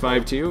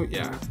 2652?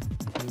 Yeah.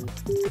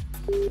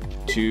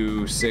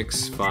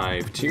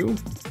 2652.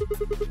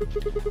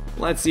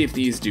 Let's see if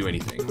these do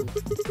anything.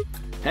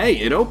 Hey,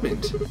 it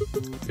opened.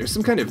 There's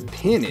some kind of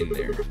pin in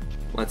there.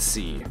 Let's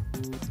see.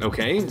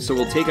 Okay, so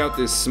we'll take out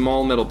this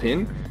small metal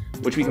pin,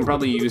 which we can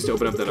probably use to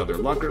open up that other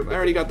locker. I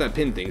already got that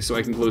pin thing, so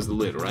I can close the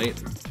lid, right?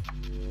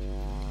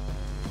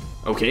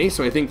 Okay,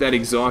 so I think that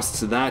exhausts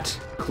that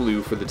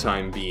clue for the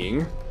time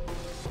being.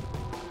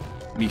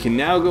 We can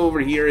now go over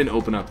here and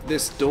open up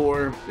this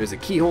door. There's a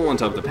keyhole on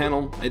top of the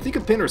panel. I think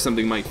a pin or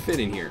something might fit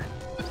in here.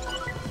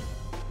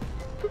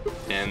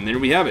 And there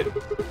we have it.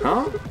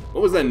 Huh?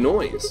 What was that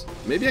noise?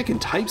 Maybe I can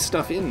type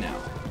stuff in now.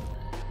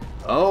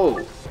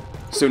 Oh,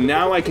 so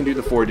now I can do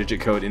the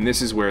 4-digit code, and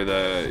this is where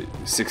the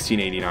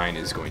 1689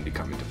 is going to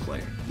come into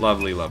play.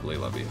 Lovely, lovely,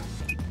 lovely.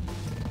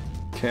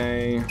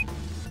 Okay.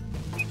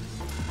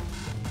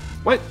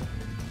 What?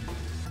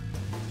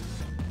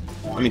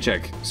 Let me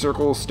check.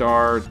 Circle,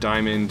 star,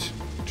 diamond,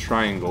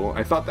 triangle.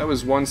 I thought that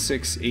was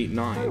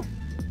 1689.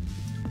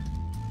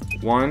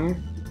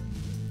 1,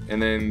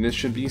 and then this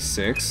should be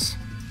 6.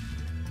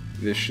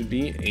 This should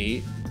be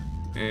 8,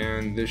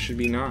 and this should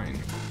be 9.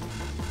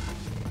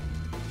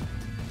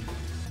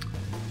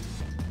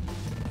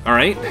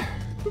 Alright.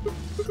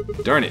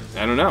 Darn it,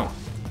 I don't know.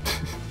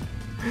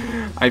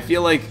 I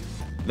feel like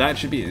That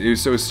should be it.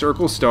 So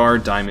circle, star,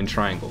 diamond,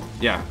 triangle.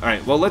 Yeah,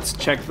 alright. Well, let's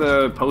check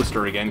the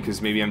poster again,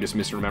 because maybe I'm just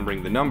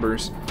misremembering the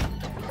numbers.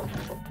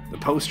 The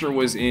poster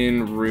was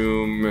in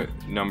room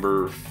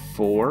number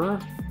 4.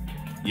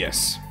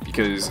 Yes,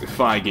 because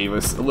Phi gave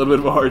us a little bit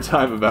of a hard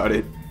time about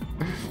it.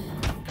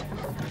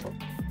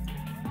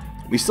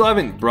 We still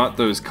haven't brought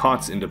those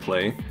cots into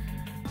play.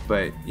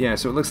 But yeah,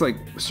 so it looks like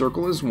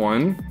circle is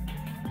 1.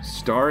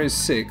 Star is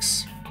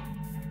 6.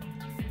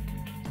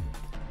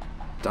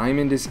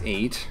 Diamond is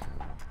 8.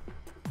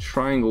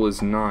 Triangle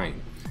is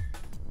 9.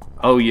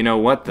 Oh, you know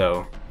what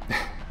though?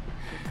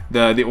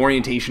 the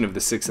orientation of the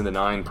 6 and the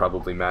 9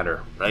 probably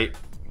matter, right?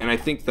 And I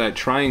think that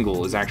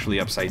triangle is actually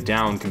upside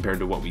down compared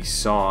to what we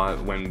saw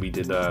when we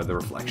did the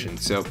reflection.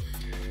 So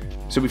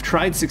we've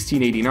tried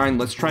 1689,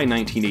 let's try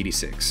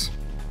 1986.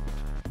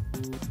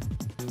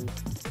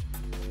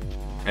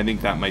 I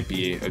think that might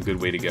be a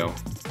good way to go.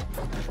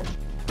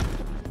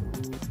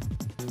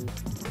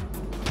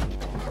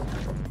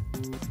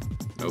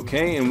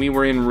 Okay, and we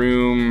were in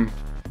room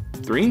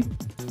 3?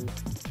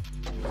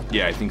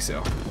 Yeah, I think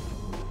so.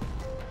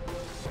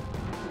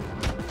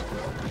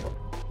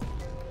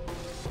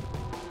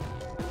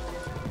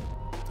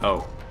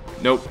 Oh,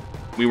 nope,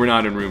 we were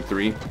not in room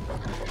 3.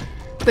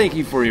 Thank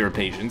you for your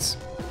patience.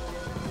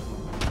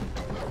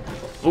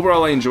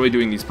 Overall, I enjoy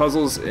doing these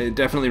puzzles. It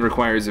definitely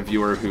requires a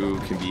viewer who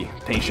can be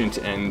patient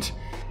and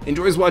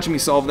enjoys watching me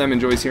solve them,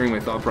 enjoys hearing my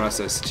thought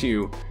process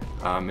too,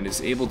 and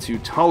is able to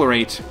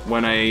tolerate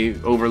when I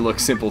overlook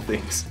simple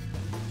things.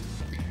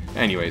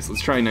 Anyways,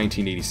 let's try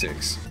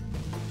 1986.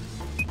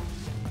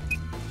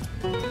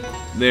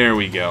 There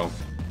we go.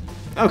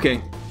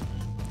 Okay,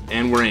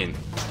 and we're in.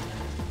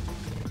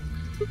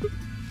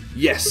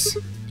 Yes,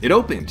 it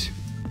opened.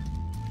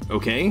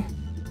 Okay.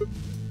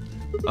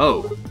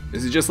 Oh,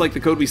 this is just like the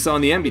code we saw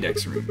in the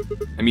ambidex room.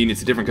 I mean,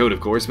 it's a different code, of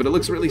course, but it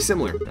looks really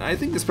similar. I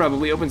think this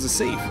probably opens a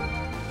safe.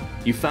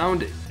 You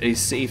found a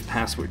safe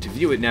password. To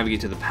view it,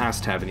 navigate to the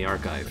Pass tab in the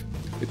archive.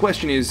 The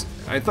question is,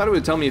 I thought it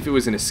would tell me if it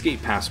was an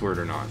escape password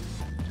or not.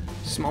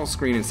 Small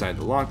screen inside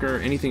the locker.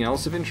 Anything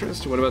else of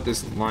interest? What about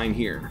this line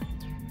here?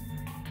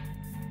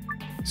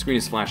 Screen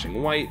is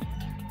flashing white.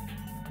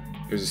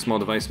 There's a small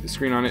device with a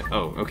screen on it.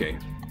 Oh, okay.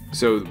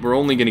 So we're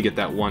only going to get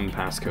that one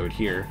passcode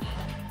here.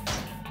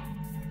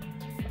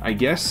 I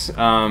guess,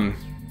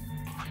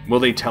 will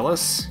they tell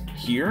us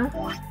here?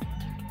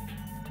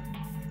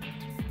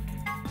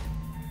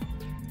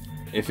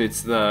 If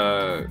it's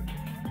the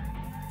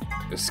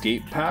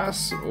escape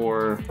pass,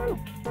 or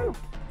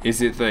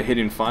is it the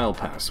hidden file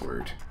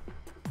password?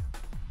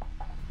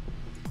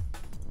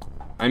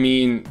 I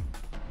mean,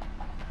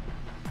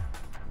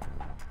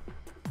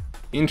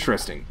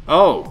 interesting.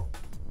 Oh!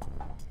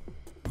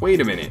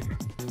 Wait a minute.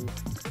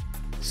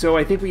 So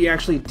I think we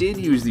actually did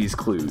use these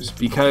clues,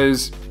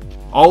 because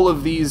all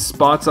of these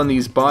spots on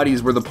these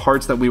bodies were the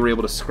parts that we were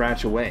able to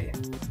scratch away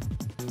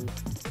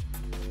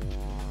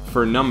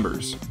for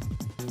numbers.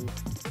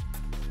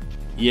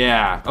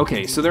 Yeah,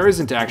 okay, so there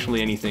isn't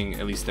actually anything,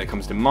 at least that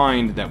comes to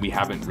mind, that we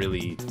haven't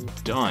really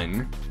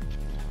done.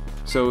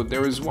 So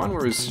there was one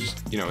where it was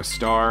just, you know, a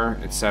star,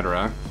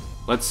 etc.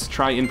 Let's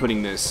try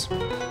inputting this.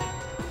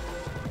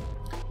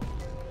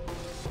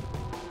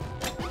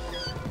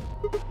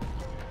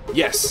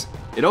 Yes,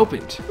 it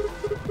opened.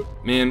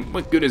 Man,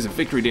 what good is a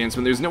victory dance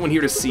when there's no one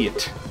here to see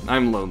it?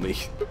 I'm lonely.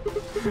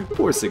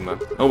 Poor Sigma.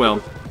 Oh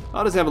well,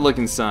 I'll just have a look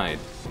inside.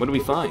 What do we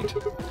find?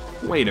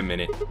 Wait a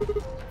minute.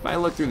 If I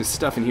look through the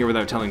stuff in here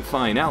without telling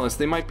Phi and Alice,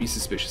 they might be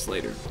suspicious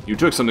later. You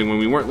took something when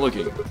we weren't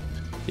looking.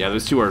 Yeah,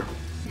 those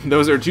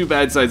are two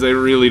bad sides I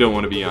really don't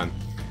want to be on.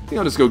 I think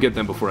I'll just go get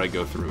them before I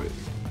go through it.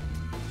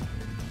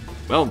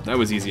 Well, that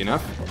was easy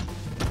enough.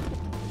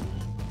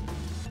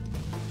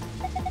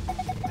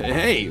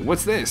 Hey,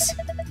 what's this?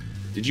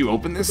 Did you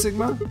open this,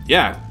 Sigma?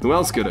 Yeah, who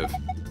else could have?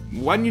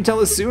 Why didn't you tell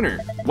us sooner?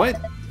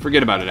 What?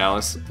 Forget about it,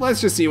 Alice.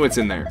 Let's just see what's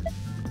in there.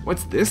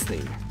 What's this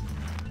thing?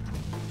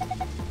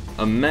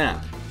 A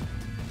map.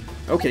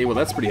 Okay, well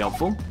that's pretty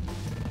helpful.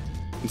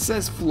 It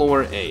says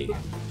floor A.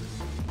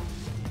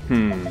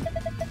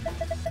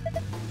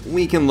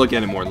 We can look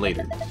at it more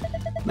later.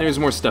 There's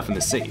more stuff in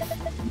the safe.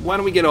 Why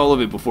don't we get all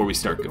of it before we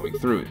start going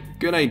through it?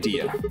 Good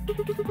idea.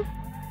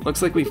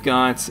 Looks like we've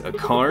got a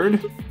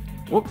card.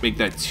 Whoop, make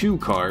that 2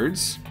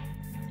 cards.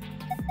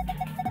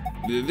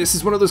 This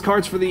is one of those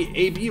cards for the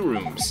AB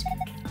rooms.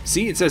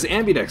 See, it says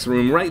ambidex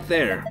room right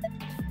there.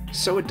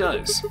 So it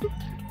does.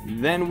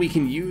 Then we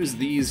can use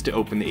these to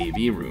open the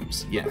AB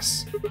rooms,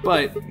 yes.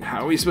 But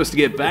how are we supposed to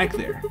get back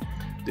there?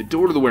 The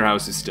door to the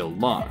warehouse is still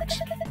locked.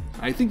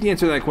 I think the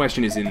answer to that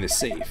question is in the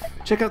safe.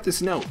 Check out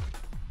this note.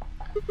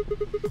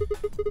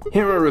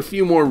 Here are a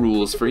few more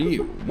rules for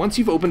you. Once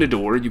you've opened a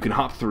door, you can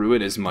hop through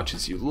it as much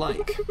as you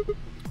like.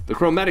 The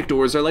chromatic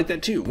doors are like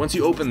that too. Once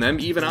you open them,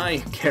 even I,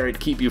 Carrot,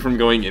 keep you from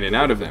going in and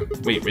out of them.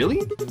 Wait,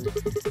 really?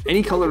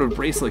 Any color of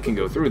bracelet can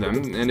go through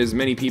them, and as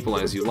many people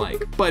as you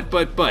like.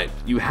 But,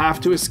 you have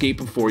to escape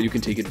before you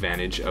can take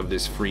advantage of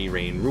this free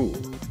reign rule.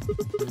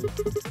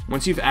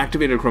 Once you've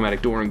activated a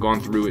chromatic door and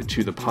gone through it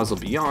to the puzzle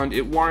beyond,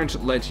 it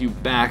won't let you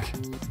back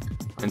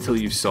until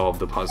you've solved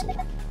the puzzle.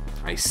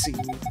 I see.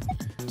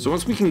 So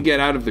once we can get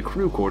out of the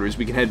crew quarters,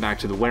 we can head back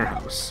to the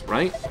warehouse,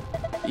 right?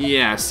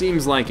 Yeah,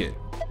 seems like it.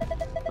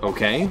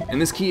 Okay,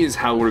 and this key is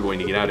how we're going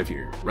to get out of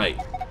here. Right.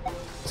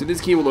 So this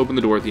key will open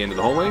the door at the end of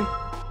the hallway.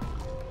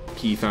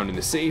 Key found in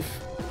the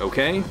safe.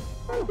 Okay.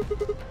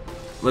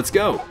 Let's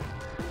go.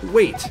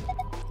 Wait.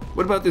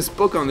 What about this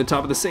book on the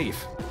top of the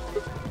safe?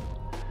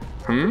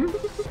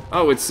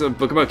 Oh, it's a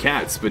book about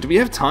cats, but do we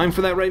have time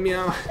for that, right,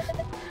 Meow?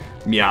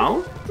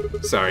 Meow?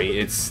 Sorry,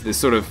 it's this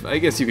sort of, I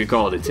guess you could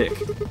call it a tick.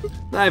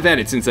 I've had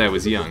it since I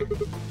was young.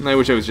 I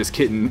wish I was just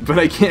kitten, but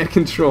I can't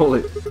control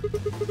it.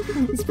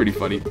 It's pretty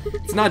funny.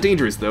 It's not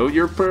dangerous, though.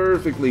 You're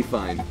perfectly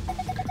fine.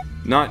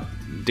 Not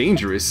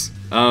dangerous?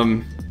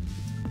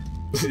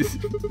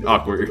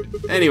 Awkward.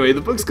 Anyway,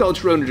 the book's called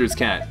Schrodinger's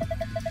Cat.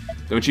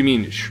 Don't you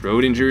mean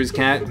Schrodinger's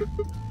cat?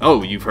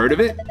 Oh, you've heard of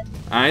it?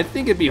 I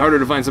think it'd be harder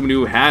to find someone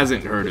who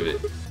hasn't heard of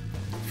it.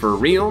 For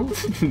real?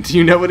 Do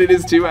you know what it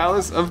is too,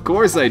 Alice? Of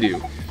course I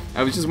do.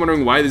 I was just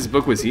wondering why this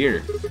book was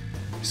here.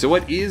 So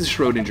what is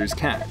Schrodinger's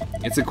cat?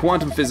 It's a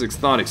quantum physics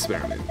thought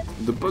experiment.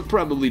 The book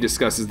probably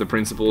discusses the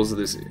principles of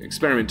this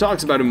experiment,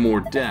 talks about in more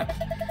depth.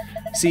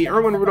 See,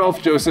 Erwin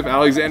Rudolf Joseph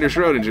Alexander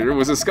Schrödinger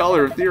was a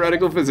scholar of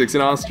theoretical physics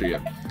in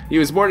Austria. He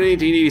was born in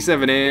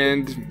 1887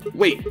 and...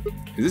 Wait,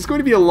 is this going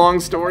to be a long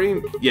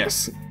story?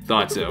 Yes,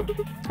 thought so.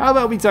 How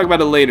about we talk about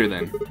it later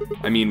then?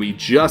 I mean, we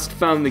just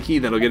found the key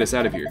that'll get us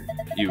out of here.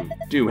 You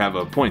do have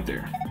a point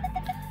there.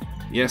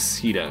 Yes,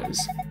 he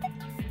does.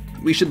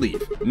 We should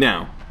leave.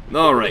 Now.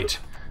 Alright,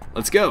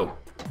 let's go.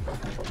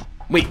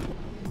 Wait.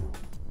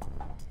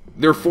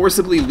 They're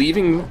forcibly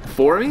leaving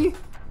for me?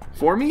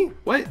 For me?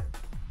 What?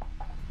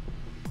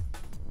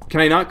 Can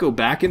I not go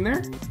back in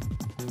there?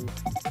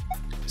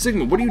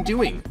 Sigma, what are you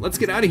doing? Let's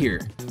get out of here.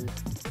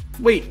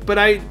 Wait, but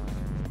I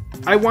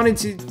wanted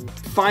to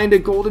find a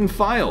golden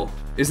file.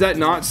 Is that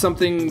not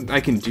something I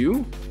can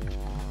do?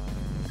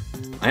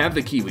 I have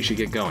the key, we should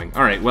get going.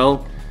 Alright,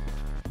 well...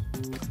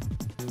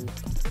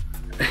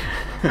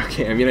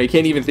 Okay, I mean, I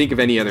can't even think of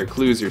any other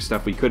clues or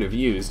stuff we could have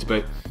used,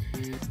 but...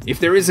 If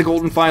there is a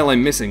golden file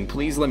I'm missing,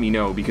 please let me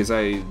know, because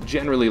I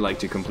generally like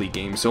to complete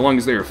games, so long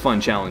as they are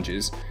fun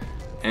challenges.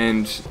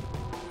 And...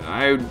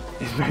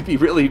 I'd be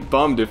really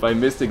bummed if I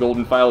missed a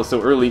golden file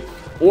so early,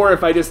 or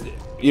if I just,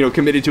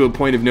 committed to a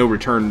point of no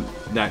return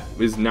that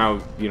is now,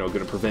 going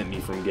to prevent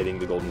me from getting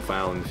the golden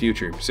file in the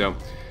future. So,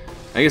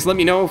 I guess let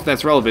me know if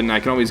that's relevant, and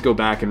I can always go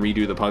back and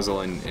redo the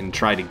puzzle and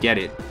try to get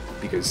it,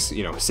 because,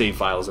 save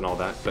files and all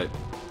that, but...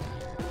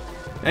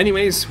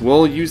 Anyways,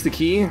 we'll use the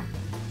key.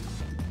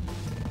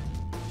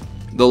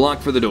 The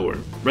lock for the door.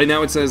 Right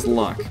now it says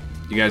lock.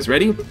 You guys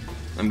ready?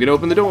 I'm gonna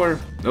open the door.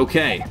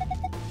 Okay.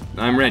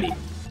 I'm ready.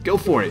 Go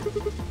for it.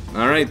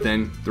 Alright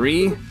then.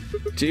 3,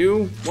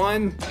 2,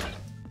 1.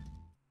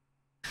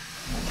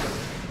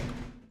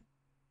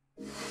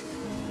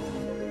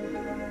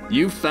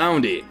 You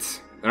found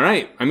it.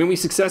 Alright. I mean, we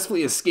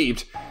successfully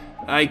escaped.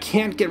 I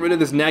can't get rid of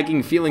this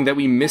nagging feeling that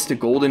we missed a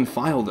golden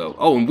file, though.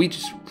 Oh, and we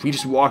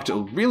just walked a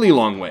really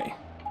long way.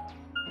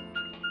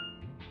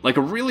 Like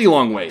a really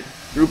long way.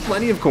 Through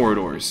plenty of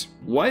corridors.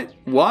 What?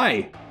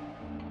 Why?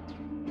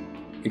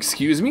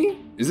 Excuse me?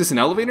 Is this an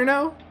elevator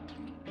now?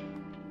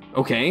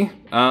 Okay,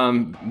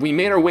 we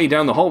made our way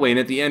down the hallway, and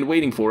at the end,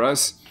 waiting for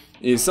us,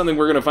 is something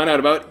we're going to find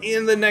out about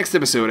in the next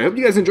episode. I hope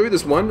you guys enjoyed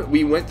this one.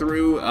 We went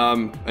through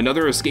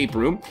another escape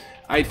room.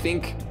 I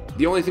think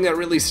the only thing that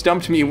really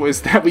stumped me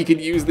was that we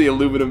could use the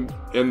aluminum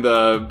and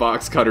the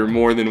box cutter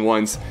more than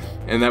once,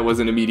 and that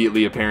wasn't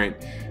immediately apparent.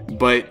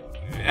 But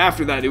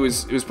after that, it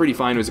was pretty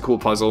fine. It was a cool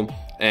puzzle.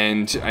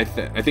 And I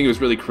think it was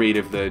really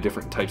creative, the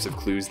different types of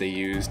clues they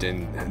used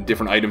and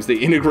different items they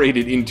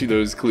integrated into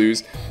those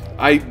clues.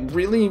 I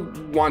really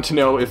want to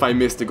know if I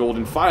missed a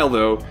golden file,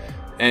 though,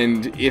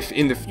 and if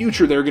in the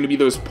future there are going to be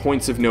those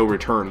points of no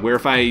return, where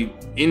if I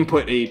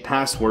input a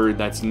password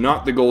that's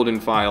not the golden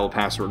file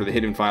password or the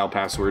hidden file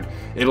password,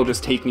 it'll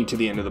just take me to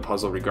the end of the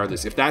puzzle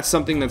regardless. If that's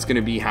something that's going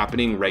to be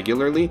happening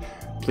regularly,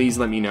 please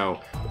let me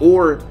know.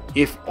 Or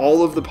if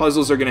all of the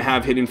puzzles are going to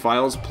have hidden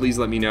files, please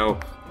let me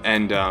know.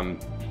 And,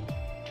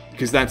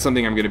 because that's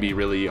something I'm going to be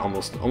really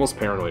almost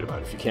paranoid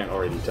about, if you can't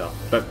already tell.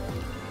 But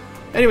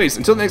anyways,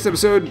 until the next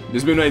episode, this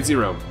is Moon Knight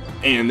Zero,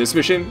 and this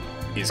mission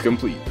is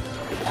complete.